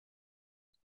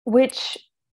which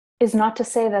is not to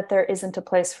say that there isn't a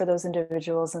place for those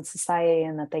individuals in society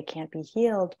and that they can't be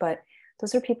healed, but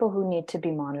those are people who need to be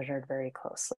monitored very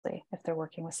closely if they're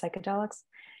working with psychedelics,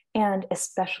 and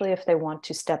especially if they want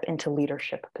to step into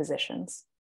leadership positions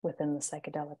within the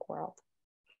psychedelic world.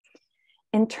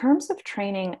 In terms of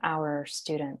training our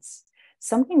students,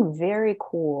 something very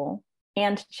cool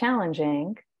and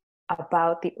challenging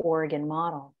about the Oregon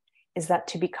model is that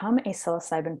to become a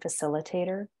psilocybin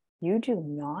facilitator, you do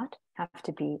not have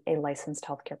to be a licensed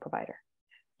healthcare provider.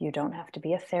 You don't have to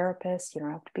be a therapist. You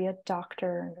don't have to be a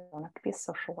doctor. You don't have to be a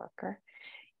social worker.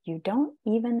 You don't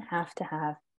even have to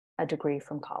have a degree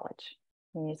from college.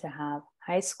 You need to have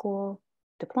high school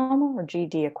diploma or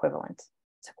GED equivalent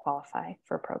to qualify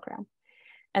for a program.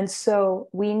 And so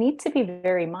we need to be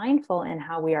very mindful in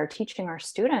how we are teaching our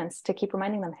students to keep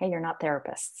reminding them, hey, you're not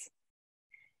therapists.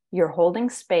 You're holding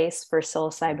space for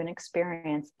psilocybin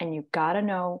experience, and you've got to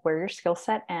know where your skill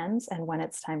set ends and when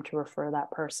it's time to refer that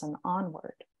person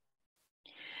onward.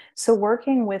 So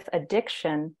working with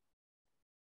addiction,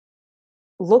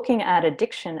 looking at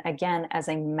addiction again as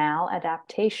a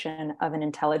maladaptation of an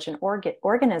intelligent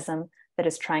organism that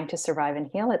is trying to survive and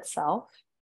heal itself,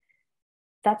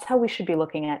 that's how we should be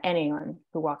looking at anyone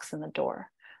who walks in the door.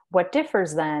 What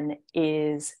differs then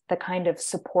is the kind of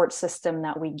support system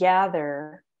that we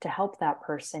gather to help that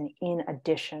person in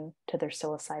addition to their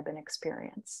psilocybin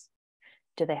experience.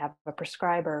 Do they have a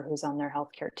prescriber who's on their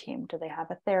healthcare team? Do they have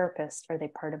a therapist? Are they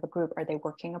part of a group? Are they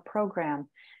working a program?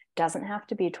 Doesn't have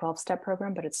to be a 12-step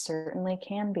program, but it certainly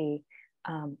can be.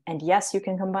 And yes, you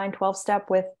can combine 12-step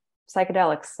with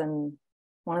psychedelics. And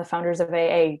one of the founders of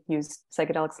AA used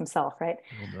psychedelics himself, right?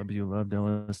 Well, W loved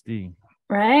LSD.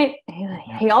 Right.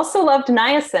 He also loved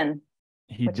niacin.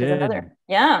 He did.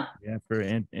 Yeah. Yeah, for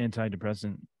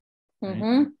antidepressant.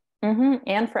 Mm-hmm. Mm-hmm.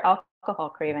 And for alcohol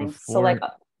cravings.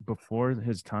 Before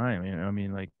his time, I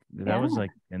mean, like that was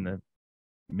like in the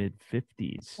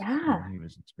mid-50s. Yeah. He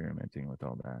was experimenting with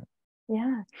all that.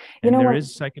 Yeah. And there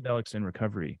is psychedelics in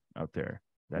recovery out there.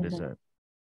 That is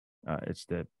it's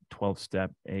the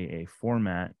 12-step AA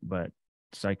format, but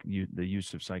the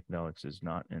use of psychedelics is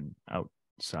not an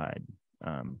outside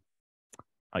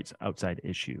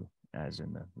issue as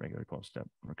in the regular 12-step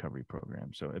recovery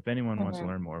program. So if anyone wants to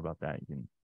learn more about that, you can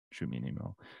shoot me an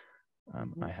email.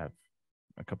 I have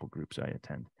a couple groups I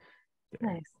attend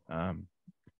there. Nice.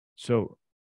 So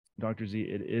Dr. Z,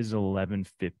 it is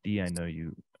 11:50. I know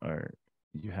you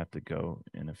have to go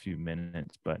in a few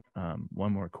minutes, but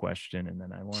one more question, and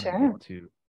then I want to get to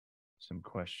some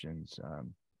questions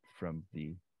from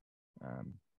the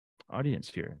audience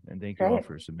here. And thank you all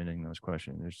for submitting those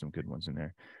questions. There's some good ones in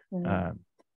there.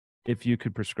 If you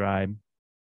could prescribe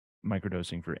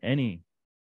microdosing for any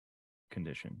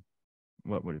condition,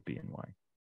 what would it be and why?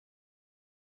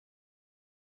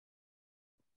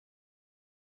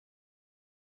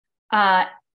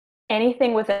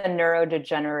 Anything with a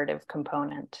neurodegenerative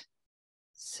component.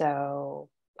 So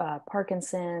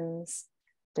Parkinson's,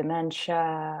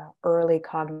 dementia, early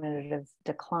cognitive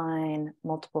decline,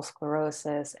 multiple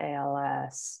sclerosis,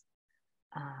 ALS.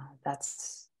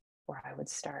 That's where I would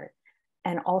start.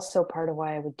 And also part of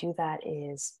why I would do that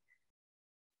is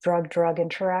drug-drug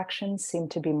interactions seem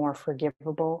to be more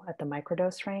forgivable at the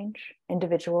microdose range.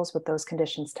 Individuals with those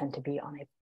conditions tend to be on a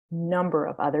number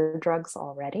of other drugs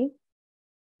already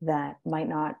that might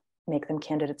not make them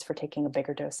candidates for taking a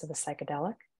bigger dose of a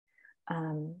psychedelic.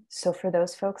 So for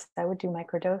those folks, I would do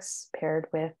microdose paired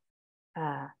with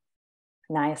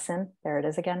niacin, there it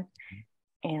is again,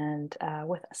 and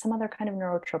with some other kind of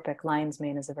neurotropic. Lion's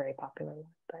mane is a very popular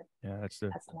one. But yeah, that's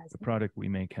the product we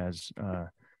make has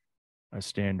a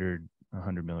standard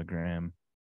 100 milligram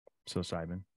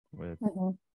psilocybin with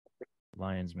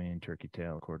lion's mane, turkey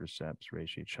tail, cordyceps,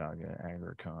 reishi, chaga,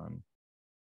 agaricon,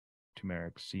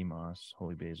 turmeric, sea moss,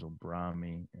 holy basil,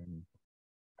 brahmi, and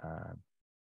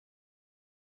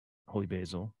holy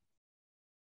basil,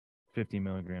 50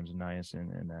 milligrams of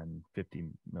niacin, and then 50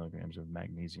 milligrams of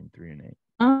magnesium threonate.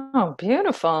 Oh,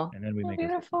 beautiful! And then we make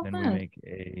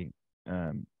a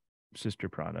sister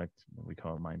product that we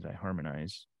call Mind's Eye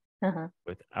Harmonize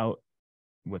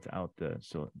without the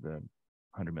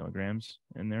 100 milligrams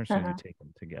in there. So you take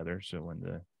them together. So when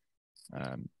the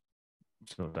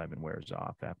psilocybin wears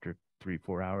off after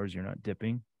 3-4 hours, you're not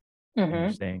dipping.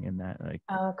 You're staying in that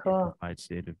amplified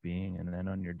state of being, and then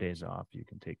on your days off you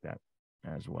can take that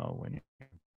as well when you're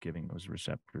giving those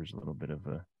receptors a little bit of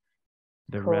the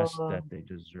rest that they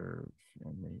deserve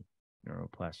and the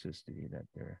neuroplasticity that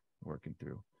they're working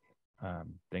through.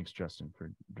 Thanks, Justin,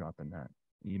 for dropping that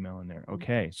email in there.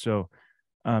 Okay, so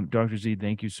Dr. Z,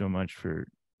 thank you so much for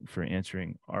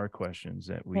answering our questions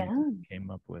that we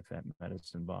came up with at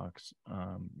Medicine Box.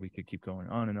 We could keep going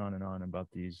on and on and on about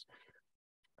these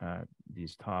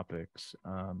topics.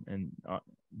 And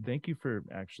thank you for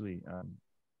actually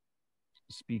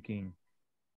speaking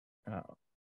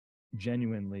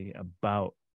genuinely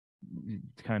about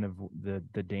kind of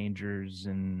the dangers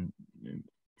and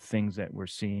things that we're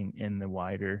seeing in the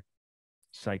wider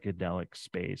psychedelic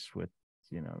space with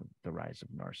the rise of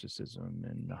narcissism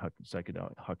and the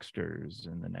psychedelic hucksters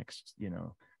and the next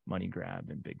money grab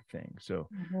and big thing. So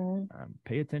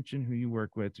pay attention who you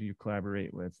work with, who you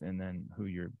collaborate with, and then who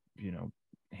you're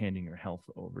handing your health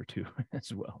over to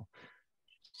as well.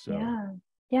 So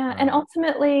and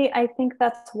ultimately I think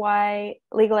that's why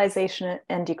legalization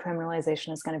and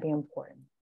decriminalization is going to be important,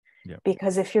 Yeah.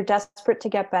 Because if you're desperate to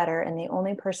get better and the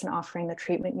only person offering the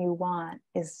treatment you want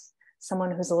is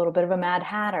someone who's a little bit of a mad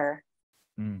hatter,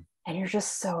 and you're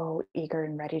just so eager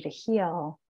and ready to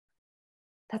heal,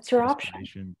 that's your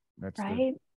option. That's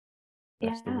right?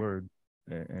 That's the word.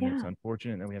 And it's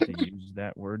unfortunate that we have to use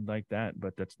that word like that,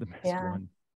 but that's the best one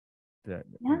that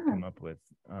we come up with.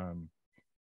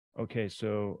 Okay,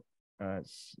 so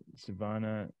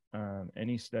Savannah,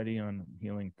 any study on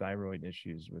healing thyroid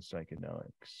issues with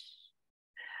psychedelics?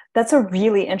 That's a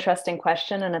really interesting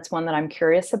question, and it's one that I'm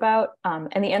curious about.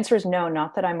 And the answer is no,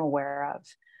 not that I'm aware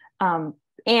of.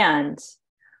 And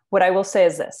what I will say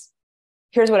is this.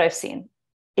 Here's what I've seen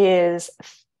is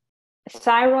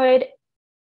thyroid.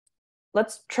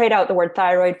 Let's trade out the word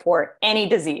thyroid for any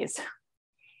disease.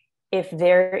 If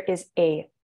there is a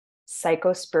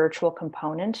psychospiritual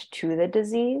component to the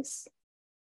disease,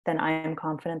 then I am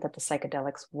confident that the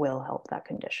psychedelics will help that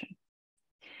condition.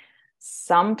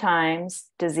 Sometimes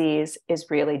disease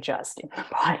is really just in the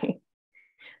body.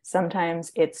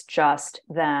 Sometimes it's just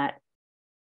that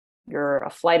you're a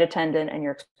flight attendant and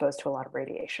you're exposed to a lot of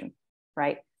radiation,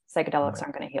 right? Psychedelics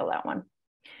aren't going to heal that one.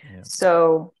 Yeah.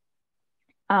 So,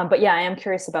 but yeah, I am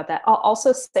curious about that. I'll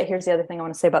also say, here's the other thing I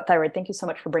want to say about thyroid. Thank you so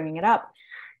much for bringing it up.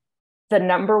 The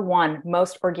number one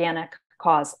most organic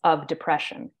cause of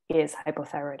depression is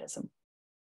hypothyroidism.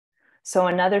 So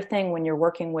another thing when you're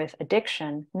working with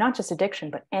addiction, not just addiction,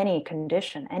 but any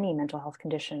condition, any mental health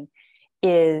condition,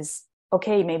 is,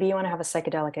 okay, maybe you want to have a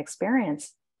psychedelic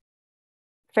experience.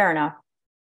 Fair enough.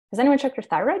 Has anyone checked your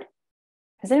thyroid?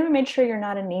 Has anyone made sure you're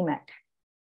not anemic?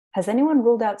 Has anyone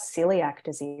ruled out celiac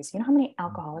disease? You know how many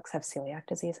alcoholics have celiac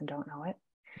disease and don't know it?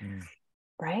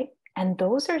 Right? And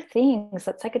those are things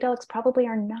that psychedelics probably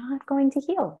are not going to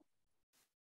heal.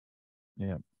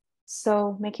 Yeah.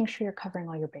 So making sure you're covering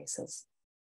all your bases.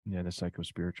 Yeah, the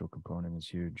psychospiritual component is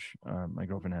huge. My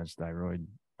girlfriend has thyroid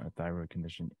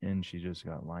condition, and she just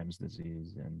got Lyme's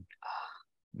disease in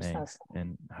May. So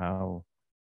and how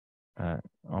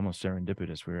almost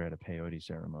serendipitous, we were at a peyote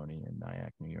ceremony in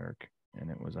Nyack, New York, and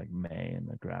it was like May, and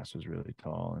the grass was really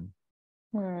tall,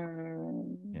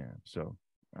 and yeah. So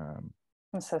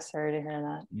I'm so sorry to hear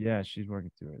that. Yeah, she's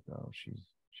working through it though.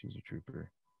 She's a trooper.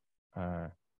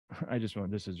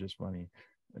 This is just funny.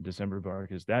 December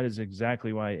Bark is, that is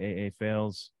exactly why AA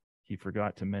fails. He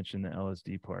forgot to mention the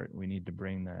LSD part. We need to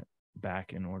bring that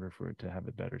back in order for it to have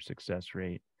a better success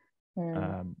rate.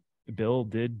 Bill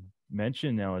did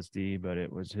mention LSD, but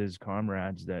it was his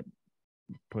comrades that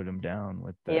put him down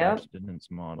with the abstinence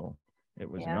model. It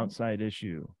was an outside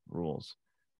issue rules.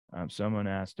 Someone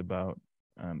asked about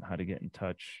how to get in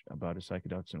touch about a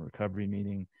psychedelics and recovery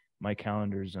meeting. My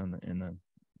calendar's in the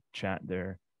chat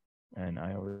there, and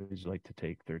I always like to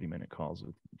take 30-minute calls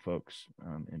with folks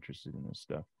interested in this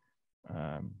stuff.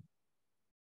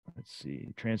 Let's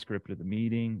see, transcript of the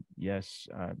meeting. Yes,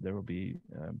 there will be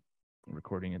a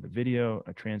recording of the video,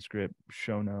 a transcript,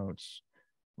 show notes.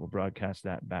 We'll broadcast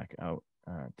that back out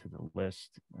to the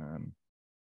list.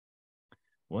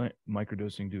 Will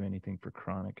microdosing do anything for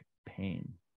chronic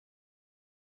pain?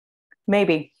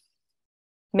 Maybe.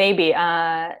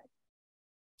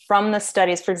 From the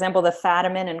studies, for example, the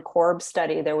Fadiman and Korb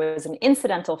study, there was an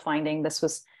incidental finding. This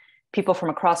was people from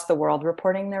across the world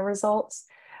reporting their results.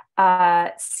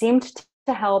 Seemed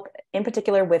to help, in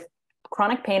particular, with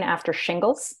chronic pain after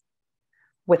shingles,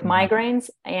 with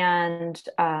migraines, and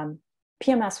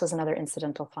PMS was another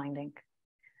incidental finding.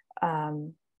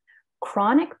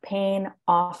 Chronic pain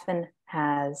often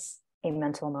has a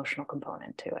mental emotional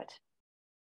component to it.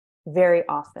 Very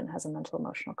often has a mental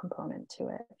emotional component to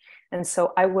it. And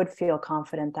so I would feel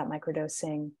confident that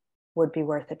microdosing would be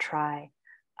worth a try.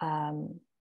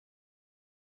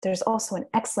 There's also an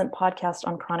excellent podcast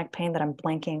on chronic pain that I'm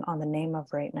blanking on the name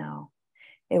of right now.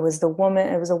 It was a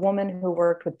woman who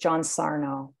worked with John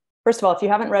Sarno. First of all, if you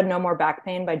haven't read No More Back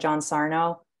Pain by John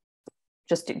Sarno,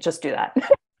 just do that.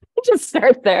 Just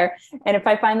start there. And if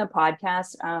I find the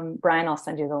podcast, Brian, I'll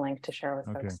send you the link to share with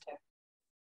folks too.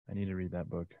 I need to read that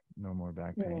book, No More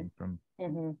Back Pain, from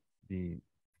the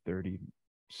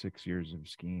 36 years of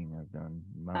skiing I've done,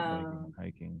 mountain biking and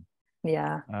hiking.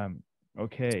 Yeah.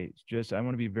 Okay, I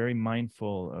want to be very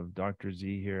mindful of Dr.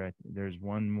 Z here. There's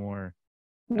one more.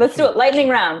 Let's do it. Lightning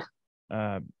round.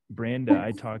 Branda,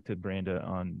 I talked to Branda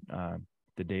on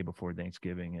the day before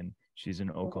Thanksgiving, and she's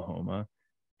in Oklahoma,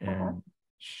 and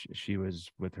she was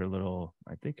with her little,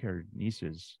 I think her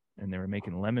nieces, and they were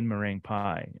making lemon meringue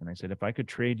pie. And I said, if I could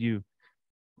trade you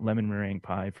lemon meringue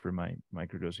pie for my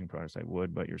microdosing products, I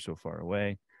would, but you're so far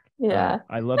away. Yeah.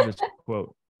 I love this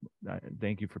quote.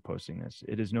 Thank you for posting this.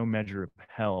 It is no measure of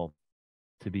health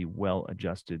to be well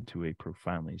adjusted to a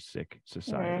profoundly sick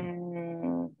society.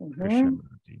 Mm-hmm.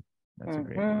 Krishnamurti. That's a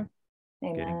great one.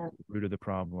 Amen. Getting to the root of the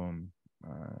problem.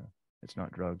 It's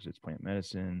not drugs, it's plant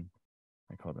medicine.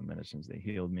 I call them medicines, they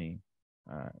healed me.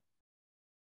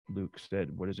 Luke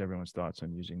said, what is everyone's thoughts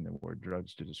on using the word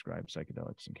drugs to describe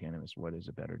psychedelics and cannabis? What is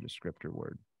a better descriptor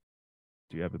word?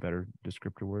 Do you have a better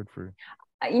descriptor word for?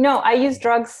 I use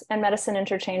drugs and medicine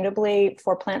interchangeably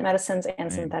for plant medicines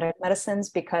and synthetic medicines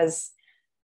because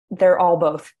they're all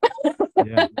both.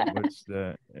 Yeah. What's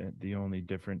the only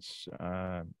difference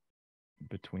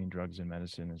between drugs and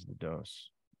medicine is the dose,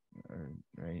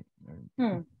 right?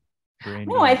 No,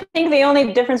 I think the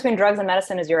only difference between drugs and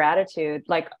medicine is your attitude.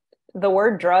 Like the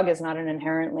word drug is not an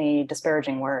inherently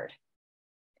disparaging word.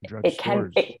 It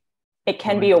can be It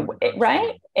can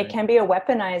be a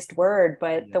weaponized word,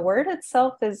 but the word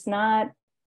itself is not.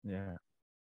 Yeah.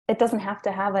 It doesn't have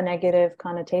to have a negative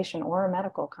connotation or a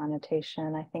medical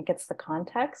connotation. I think it's the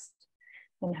context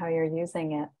and how you're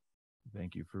using it.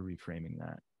 Thank you for reframing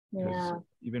that. Yeah.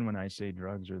 Even when I say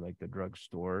drugs or like the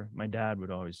drugstore, my dad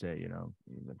would always say,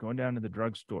 going down to the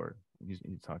drugstore. He's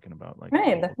talking about like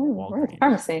the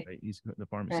pharmacy. Right? He's the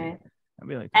pharmacy. Right. I'd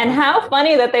be like, and how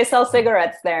funny that they sell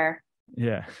cigarettes there.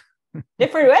 Yeah.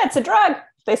 Different way. It's a drug.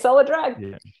 They sell a drug.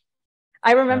 Yeah.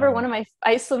 I remember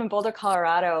I used to live in Boulder,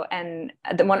 Colorado, and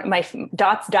one of my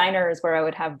Dot's Diner is where I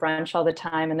would have brunch all the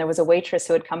time. And there was a waitress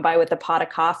who would come by with a pot of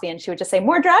coffee and she would just say,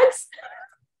 more drugs.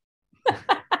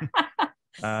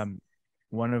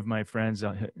 One of my friends,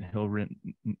 he'll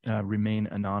remain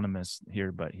anonymous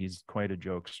here, but he's quite a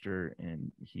jokester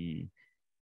and he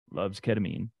loves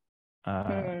ketamine.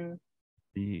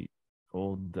 The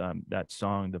old that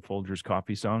song, the Folgers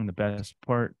coffee song, the best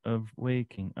part of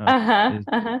waking up is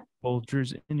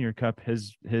Folgers in your cup.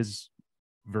 His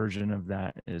version of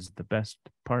that is the best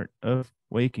part of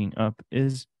waking up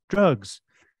is drugs.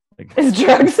 Is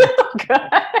drugs? Oh,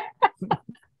 God.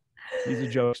 He's a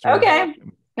jokester. Okay.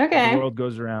 The world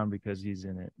goes around because he's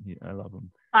in it. I love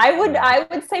him. I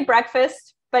would say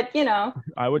breakfast, but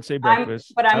I would say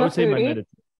breakfast. I would say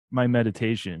my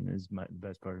meditation is the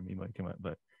best part of me might come up,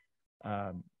 but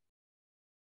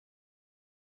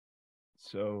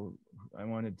so I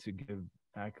wanted to give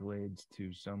accolades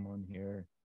to someone here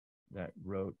that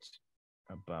wrote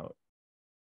about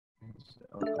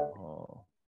alcohol.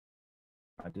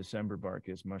 December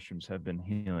Barkus, mushrooms have been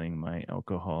healing my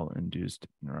alcohol-induced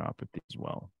neuropathy as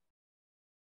well.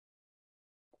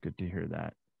 Good to hear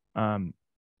that.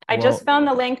 I just found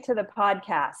the link to the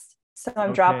podcast, so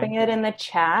I'm dropping it in the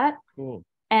chat. Cool.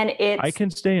 And I can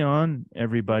stay on,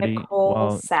 everybody.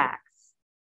 Nicole Sachs.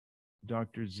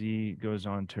 Dr. Z goes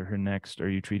on to her next. Are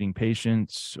you treating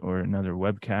patients or another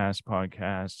webcast,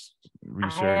 podcast,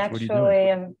 research? What are you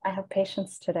doing? I have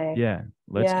patients today. Yeah.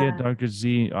 Let's get Dr.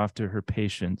 Z off to her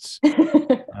patients.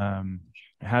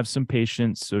 Have some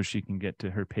patience so she can get to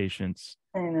her patients.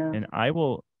 I know. And I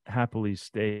will happily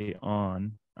stay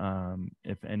on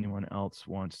if anyone else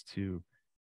wants to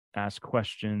ask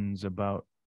questions about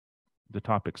the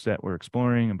topics that we're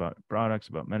exploring, about products,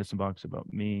 about medicine box,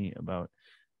 about me, about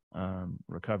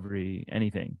recovery,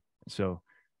 anything. So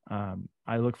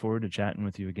I look forward to chatting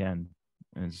with you again,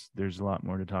 as there's a lot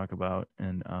more to talk about,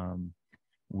 and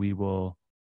we will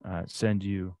send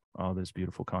you all this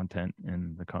beautiful content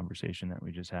in the conversation that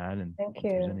we just had. And thank if you.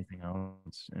 there's anything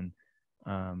else, and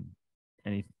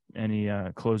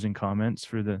any closing comments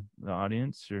for the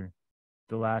audience or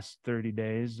the last 30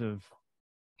 days of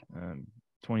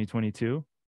 2022,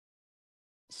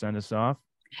 send us off.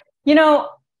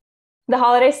 The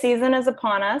holiday season is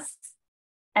upon us,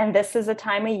 and this is a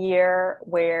time of year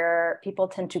where people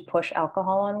tend to push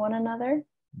alcohol on one another.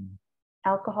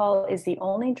 Alcohol is the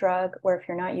only drug where if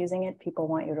you're not using it, people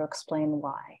want you to explain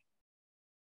why.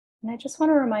 And I just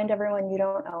want to remind everyone, you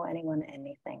don't owe anyone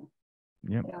anything.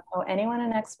 Yep. You don't owe anyone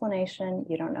an explanation.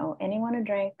 You don't owe anyone a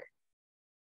drink.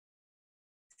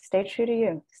 Stay true to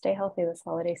you. Stay healthy this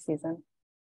holiday season.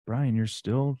 Brian, you're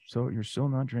still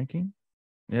not drinking?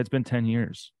 Yeah, it's been 10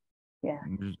 years. Yeah.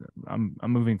 I'm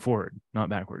moving forward, not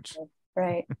backwards.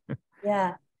 Right.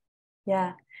 Yeah.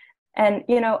 And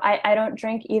I don't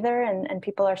drink either, and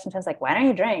people are sometimes like, why don't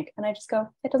you drink? And I just go,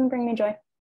 it doesn't bring me joy.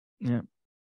 Yeah.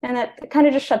 And that kind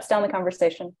of just shuts down the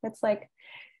conversation. It's like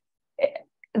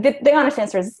the honest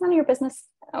answer is, it's none of your business,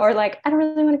 or like, I don't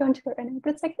really want to go into it right now,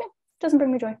 but it's like, yeah, it doesn't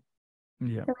bring me joy.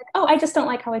 Yeah. Like, oh, I just don't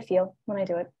like how I feel when I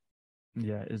do it.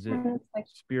 Yeah. Is it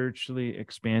spiritually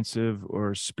expansive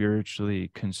or spiritually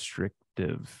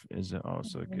constrictive? Is it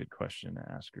also a good question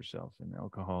to ask yourself. And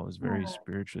alcohol is very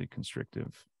spiritually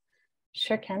constrictive.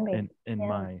 Sure can be.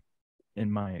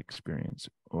 In my experience.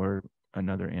 Or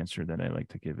another answer that I like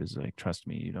to give is like, trust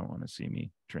me, you don't want to see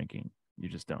me drinking. You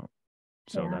just don't.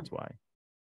 So that's why.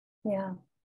 Yeah.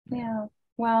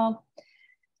 Well,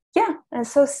 yeah. And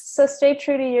so stay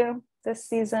true to you this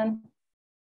season.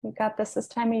 You got this. This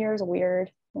time of year is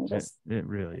weird. And just it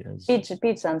really is.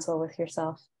 Be gentle with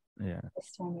yourself. Yeah.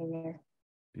 This time of year.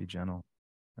 Be gentle.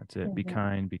 That's it. Be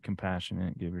kind, be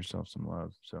compassionate, give yourself some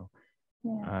love. So,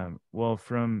 well,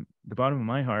 from the bottom of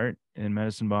my heart in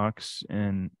Medicine Box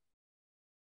and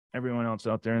everyone else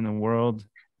out there in the world,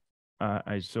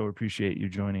 I so appreciate you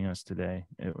joining us today.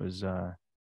 It was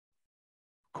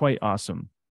quite awesome.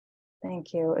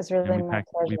 Thank you. It was really my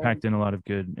pleasure. We packed in a lot of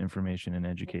good information and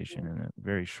education in a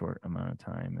very short amount of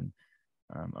time, and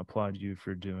applaud you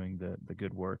for doing the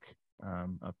good work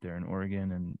up there in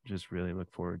Oregon, and just really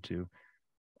look forward to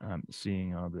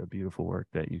seeing all the beautiful work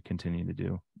that you continue to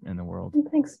do in the world.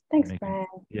 Thanks, Brian.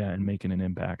 Yeah, and making an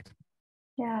impact.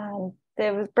 Yeah,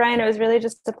 it was Brian. It was really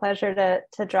just a pleasure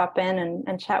to drop in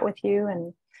and chat with you,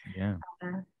 and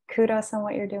kudos on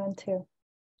what you're doing too.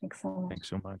 Thanks so much. Thanks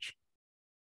so much.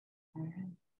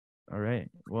 All right.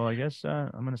 Well, I guess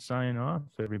I'm going to sign off,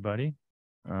 everybody.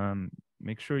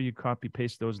 Make sure you copy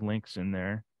paste those links in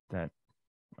there that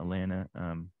Alana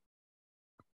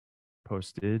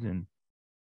posted, and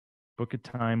book a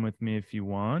time with me if you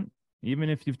want, even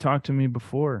if you've talked to me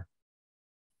before.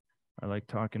 I like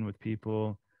talking with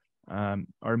people.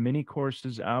 Our mini course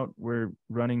is out. We're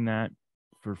running that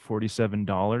for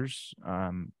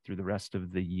 $47 through the rest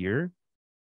of the year.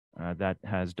 That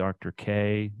has Dr.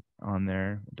 K on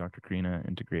there, Dr. Karina,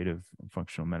 integrative and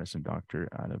functional medicine doctor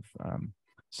out of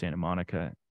Santa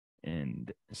Monica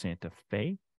and Santa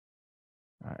Fe,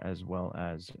 as well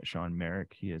as Sean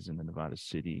Merrick. He is in the Nevada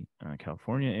City,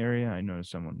 California area. I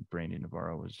noticed someone, Brandy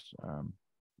Navarro, was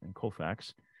in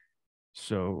Colfax.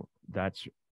 So that's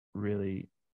really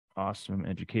awesome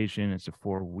education. It's a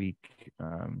 4-week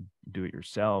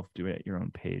do-it-yourself,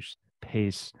 do-it-at-your-own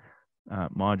pace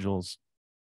modules.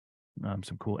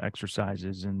 Some cool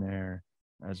exercises in there,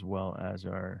 as well as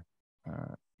our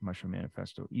Mushroom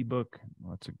Manifesto ebook.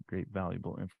 Lots of great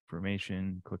valuable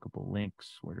information, clickable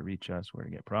links, where to reach us, where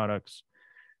to get products.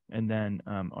 And then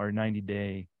our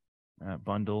 90-day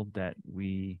bundle that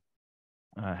we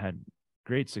had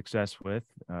great success with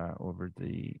over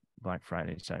the Black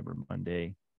Friday, Cyber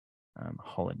Monday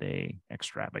holiday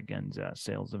extravaganza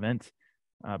sales event.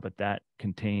 But that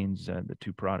contains the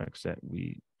 2 products that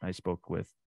I spoke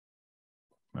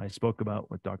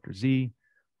about with Dr. Z.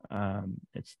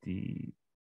 It's the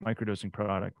microdosing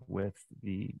product with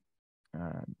the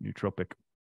nootropic,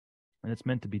 and it's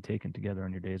meant to be taken together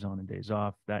on your days on and days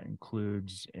off. That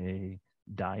includes a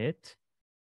diet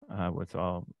with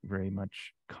all very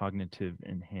much cognitive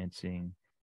enhancing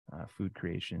food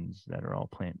creations that are all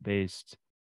plant-based,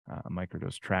 a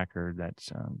microdose tracker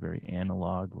that's very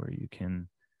analog, where you can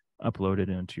upload it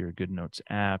into your Good Notes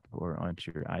app or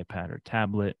onto your iPad or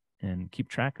tablet and keep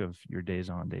track of your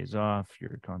days on, days off,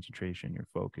 your concentration, your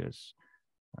focus,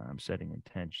 setting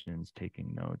intentions,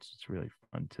 taking notes. It's really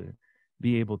fun to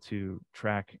be able to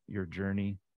track your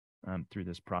journey through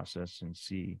this process and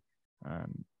see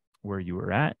where you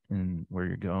were at and where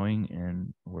you're going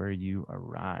and where you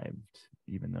arrived,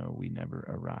 even though we never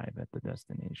arrive at the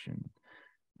destination.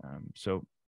 So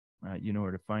you know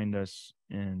where to find us,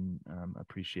 and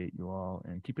appreciate you all.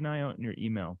 And keep an eye out in your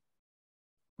email,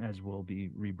 as we'll be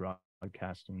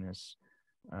rebroadcasting this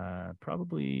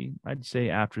probably, I'd say,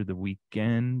 after the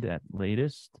weekend at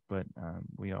latest, but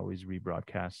we always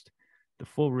rebroadcast the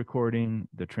full recording,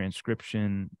 the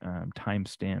transcription,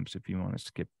 timestamps if you want to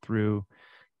skip through.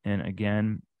 And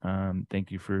again,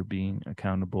 thank you for being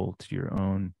accountable to your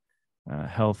own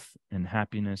health and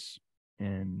happiness,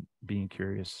 and being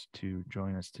curious to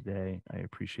join us today. I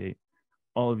appreciate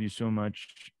all of you so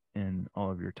much and all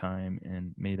of your time,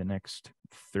 and may the next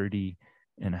 30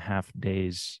 and a half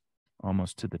days,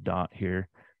 almost to the dot here,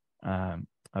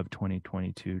 of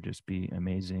 2022 just be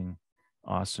amazing,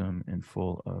 awesome, and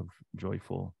full of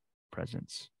joyful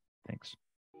presence. Thanks.